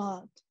a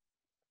lot.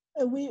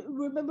 And we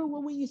remember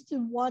when we used to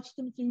watch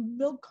them through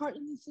milk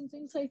cartons and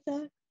things like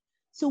that.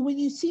 So when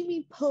you see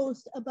me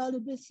post about a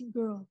missing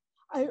girl,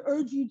 I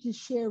urge you to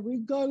share,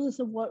 regardless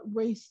of what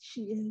race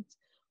she is.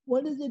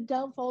 One of the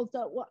downfalls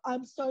that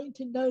I'm starting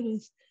to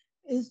notice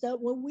is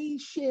that when we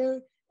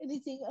share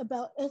anything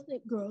about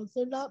ethnic girls,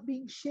 they're not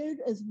being shared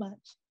as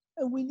much.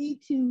 And we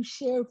need to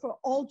share for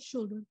all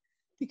children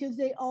because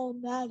they all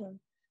matter.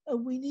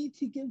 And we need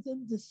to give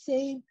them the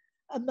same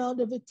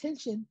amount of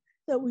attention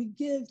that we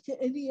give to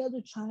any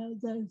other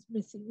child that is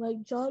missing,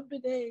 like John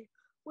Bonet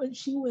when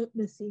she went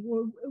missing,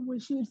 or when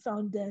she was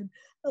found dead,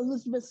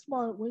 Elizabeth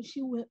Smart when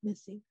she went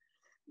missing.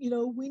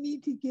 We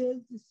need to give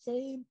the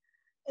same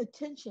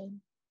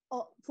attention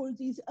for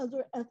these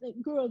other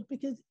ethnic girls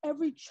because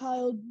every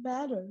child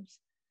matters.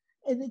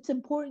 And it's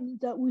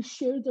important that we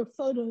share their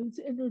photos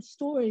and their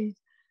stories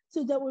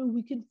so that way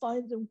we can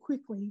find them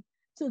quickly,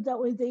 so that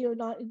way they are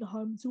not in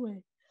harm's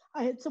way.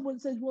 I had someone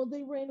say, well,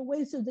 they ran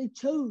away, so they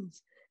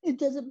chose. It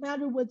doesn't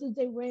matter whether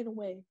they ran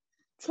away.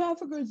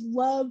 Traffickers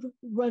love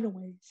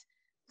runaways.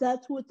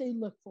 That's what they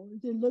look for.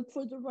 They look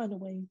for the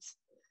runaways.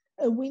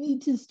 And we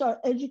need to start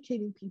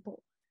educating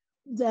people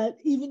that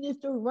even if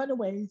they're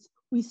runaways,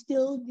 we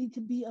still need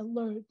to be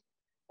alert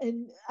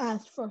and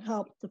ask for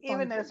help to find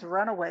Even them. as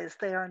runaways,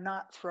 they are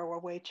not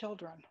throwaway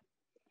children.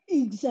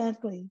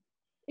 Exactly.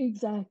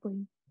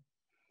 Exactly.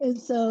 And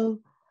so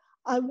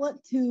I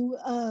want to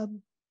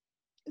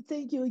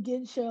thank you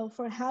again, Cheryl,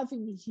 for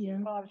having me here.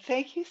 Well,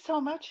 thank you so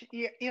much.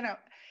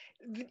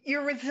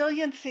 Your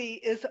resiliency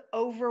is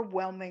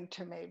overwhelming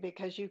to me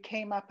because you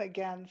came up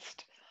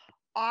against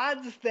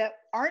odds that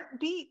aren't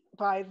beat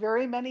by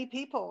very many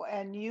people,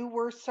 and you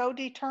were so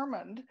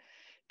determined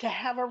to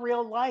have a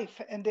real life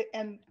and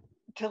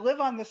to live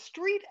on the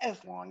street as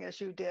long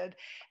as you did,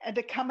 and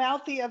to come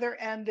out the other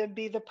end and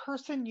be the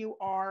person you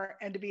are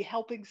and to be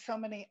helping so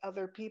many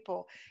other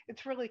people.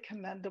 It's really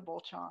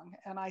commendable, Chong,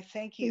 and I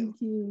thank you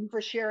Thank you. for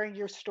sharing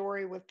your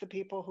story with the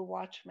people who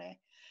watch me.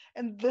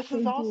 And this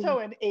is Thank you. also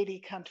in 80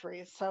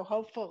 countries, so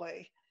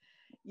hopefully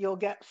you'll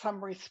get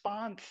some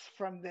response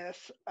from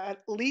this.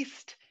 At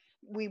least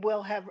we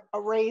will have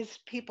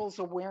raised people's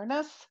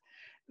awareness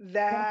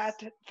Yes,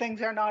 that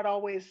things are not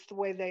always the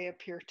way they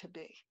appear to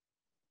be.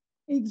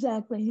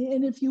 exactly.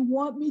 And if you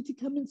want me to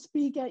come and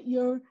speak at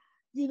your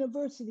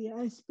university,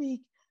 I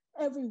speak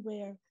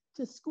everywhere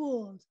to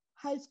schools,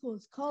 high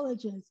schools,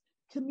 colleges,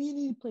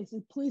 community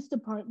places, police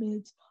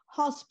departments,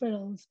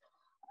 hospitals.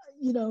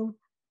 You know,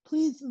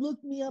 please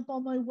look me up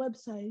on my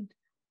website.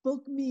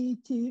 Book me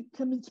to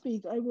come and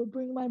speak. I will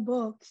bring my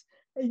books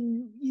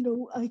and,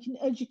 I can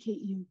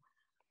educate you.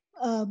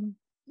 um,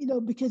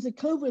 because of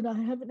COVID, I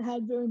haven't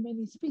had very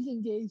many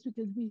speaking days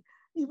because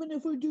even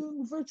if we're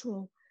doing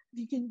virtual, if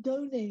you can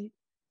donate,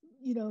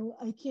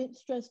 I can't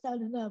stress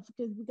that enough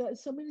because we got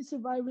so many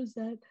survivors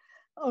that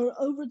are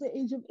over the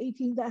age of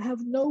 18 that have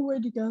nowhere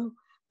to go,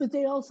 but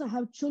they also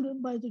have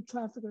children by the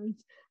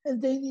traffickers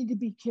and they need to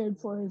be cared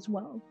for as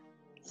well.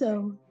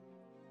 Right. So,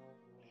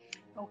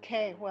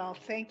 Okay, well,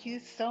 thank you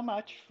so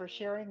much for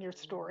sharing your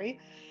story.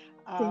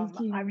 thank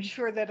I'm you.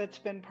 sure that it's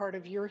been part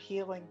of your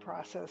healing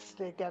process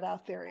to get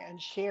out there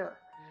and share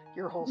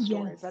your whole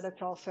story, but Yes,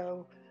 it's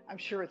also, I'm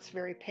sure it's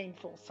very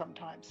painful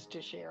sometimes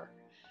to share.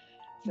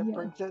 So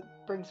yes. it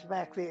brings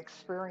back the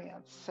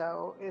experience.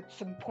 So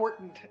it's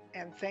important,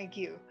 and thank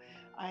you.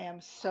 I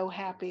am so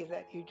happy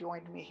that you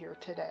joined me here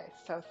today.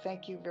 So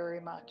thank you very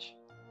much.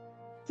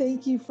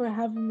 Thank you for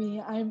having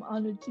me. I'm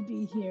honored to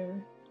be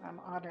here. I'm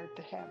honored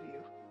to have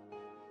you.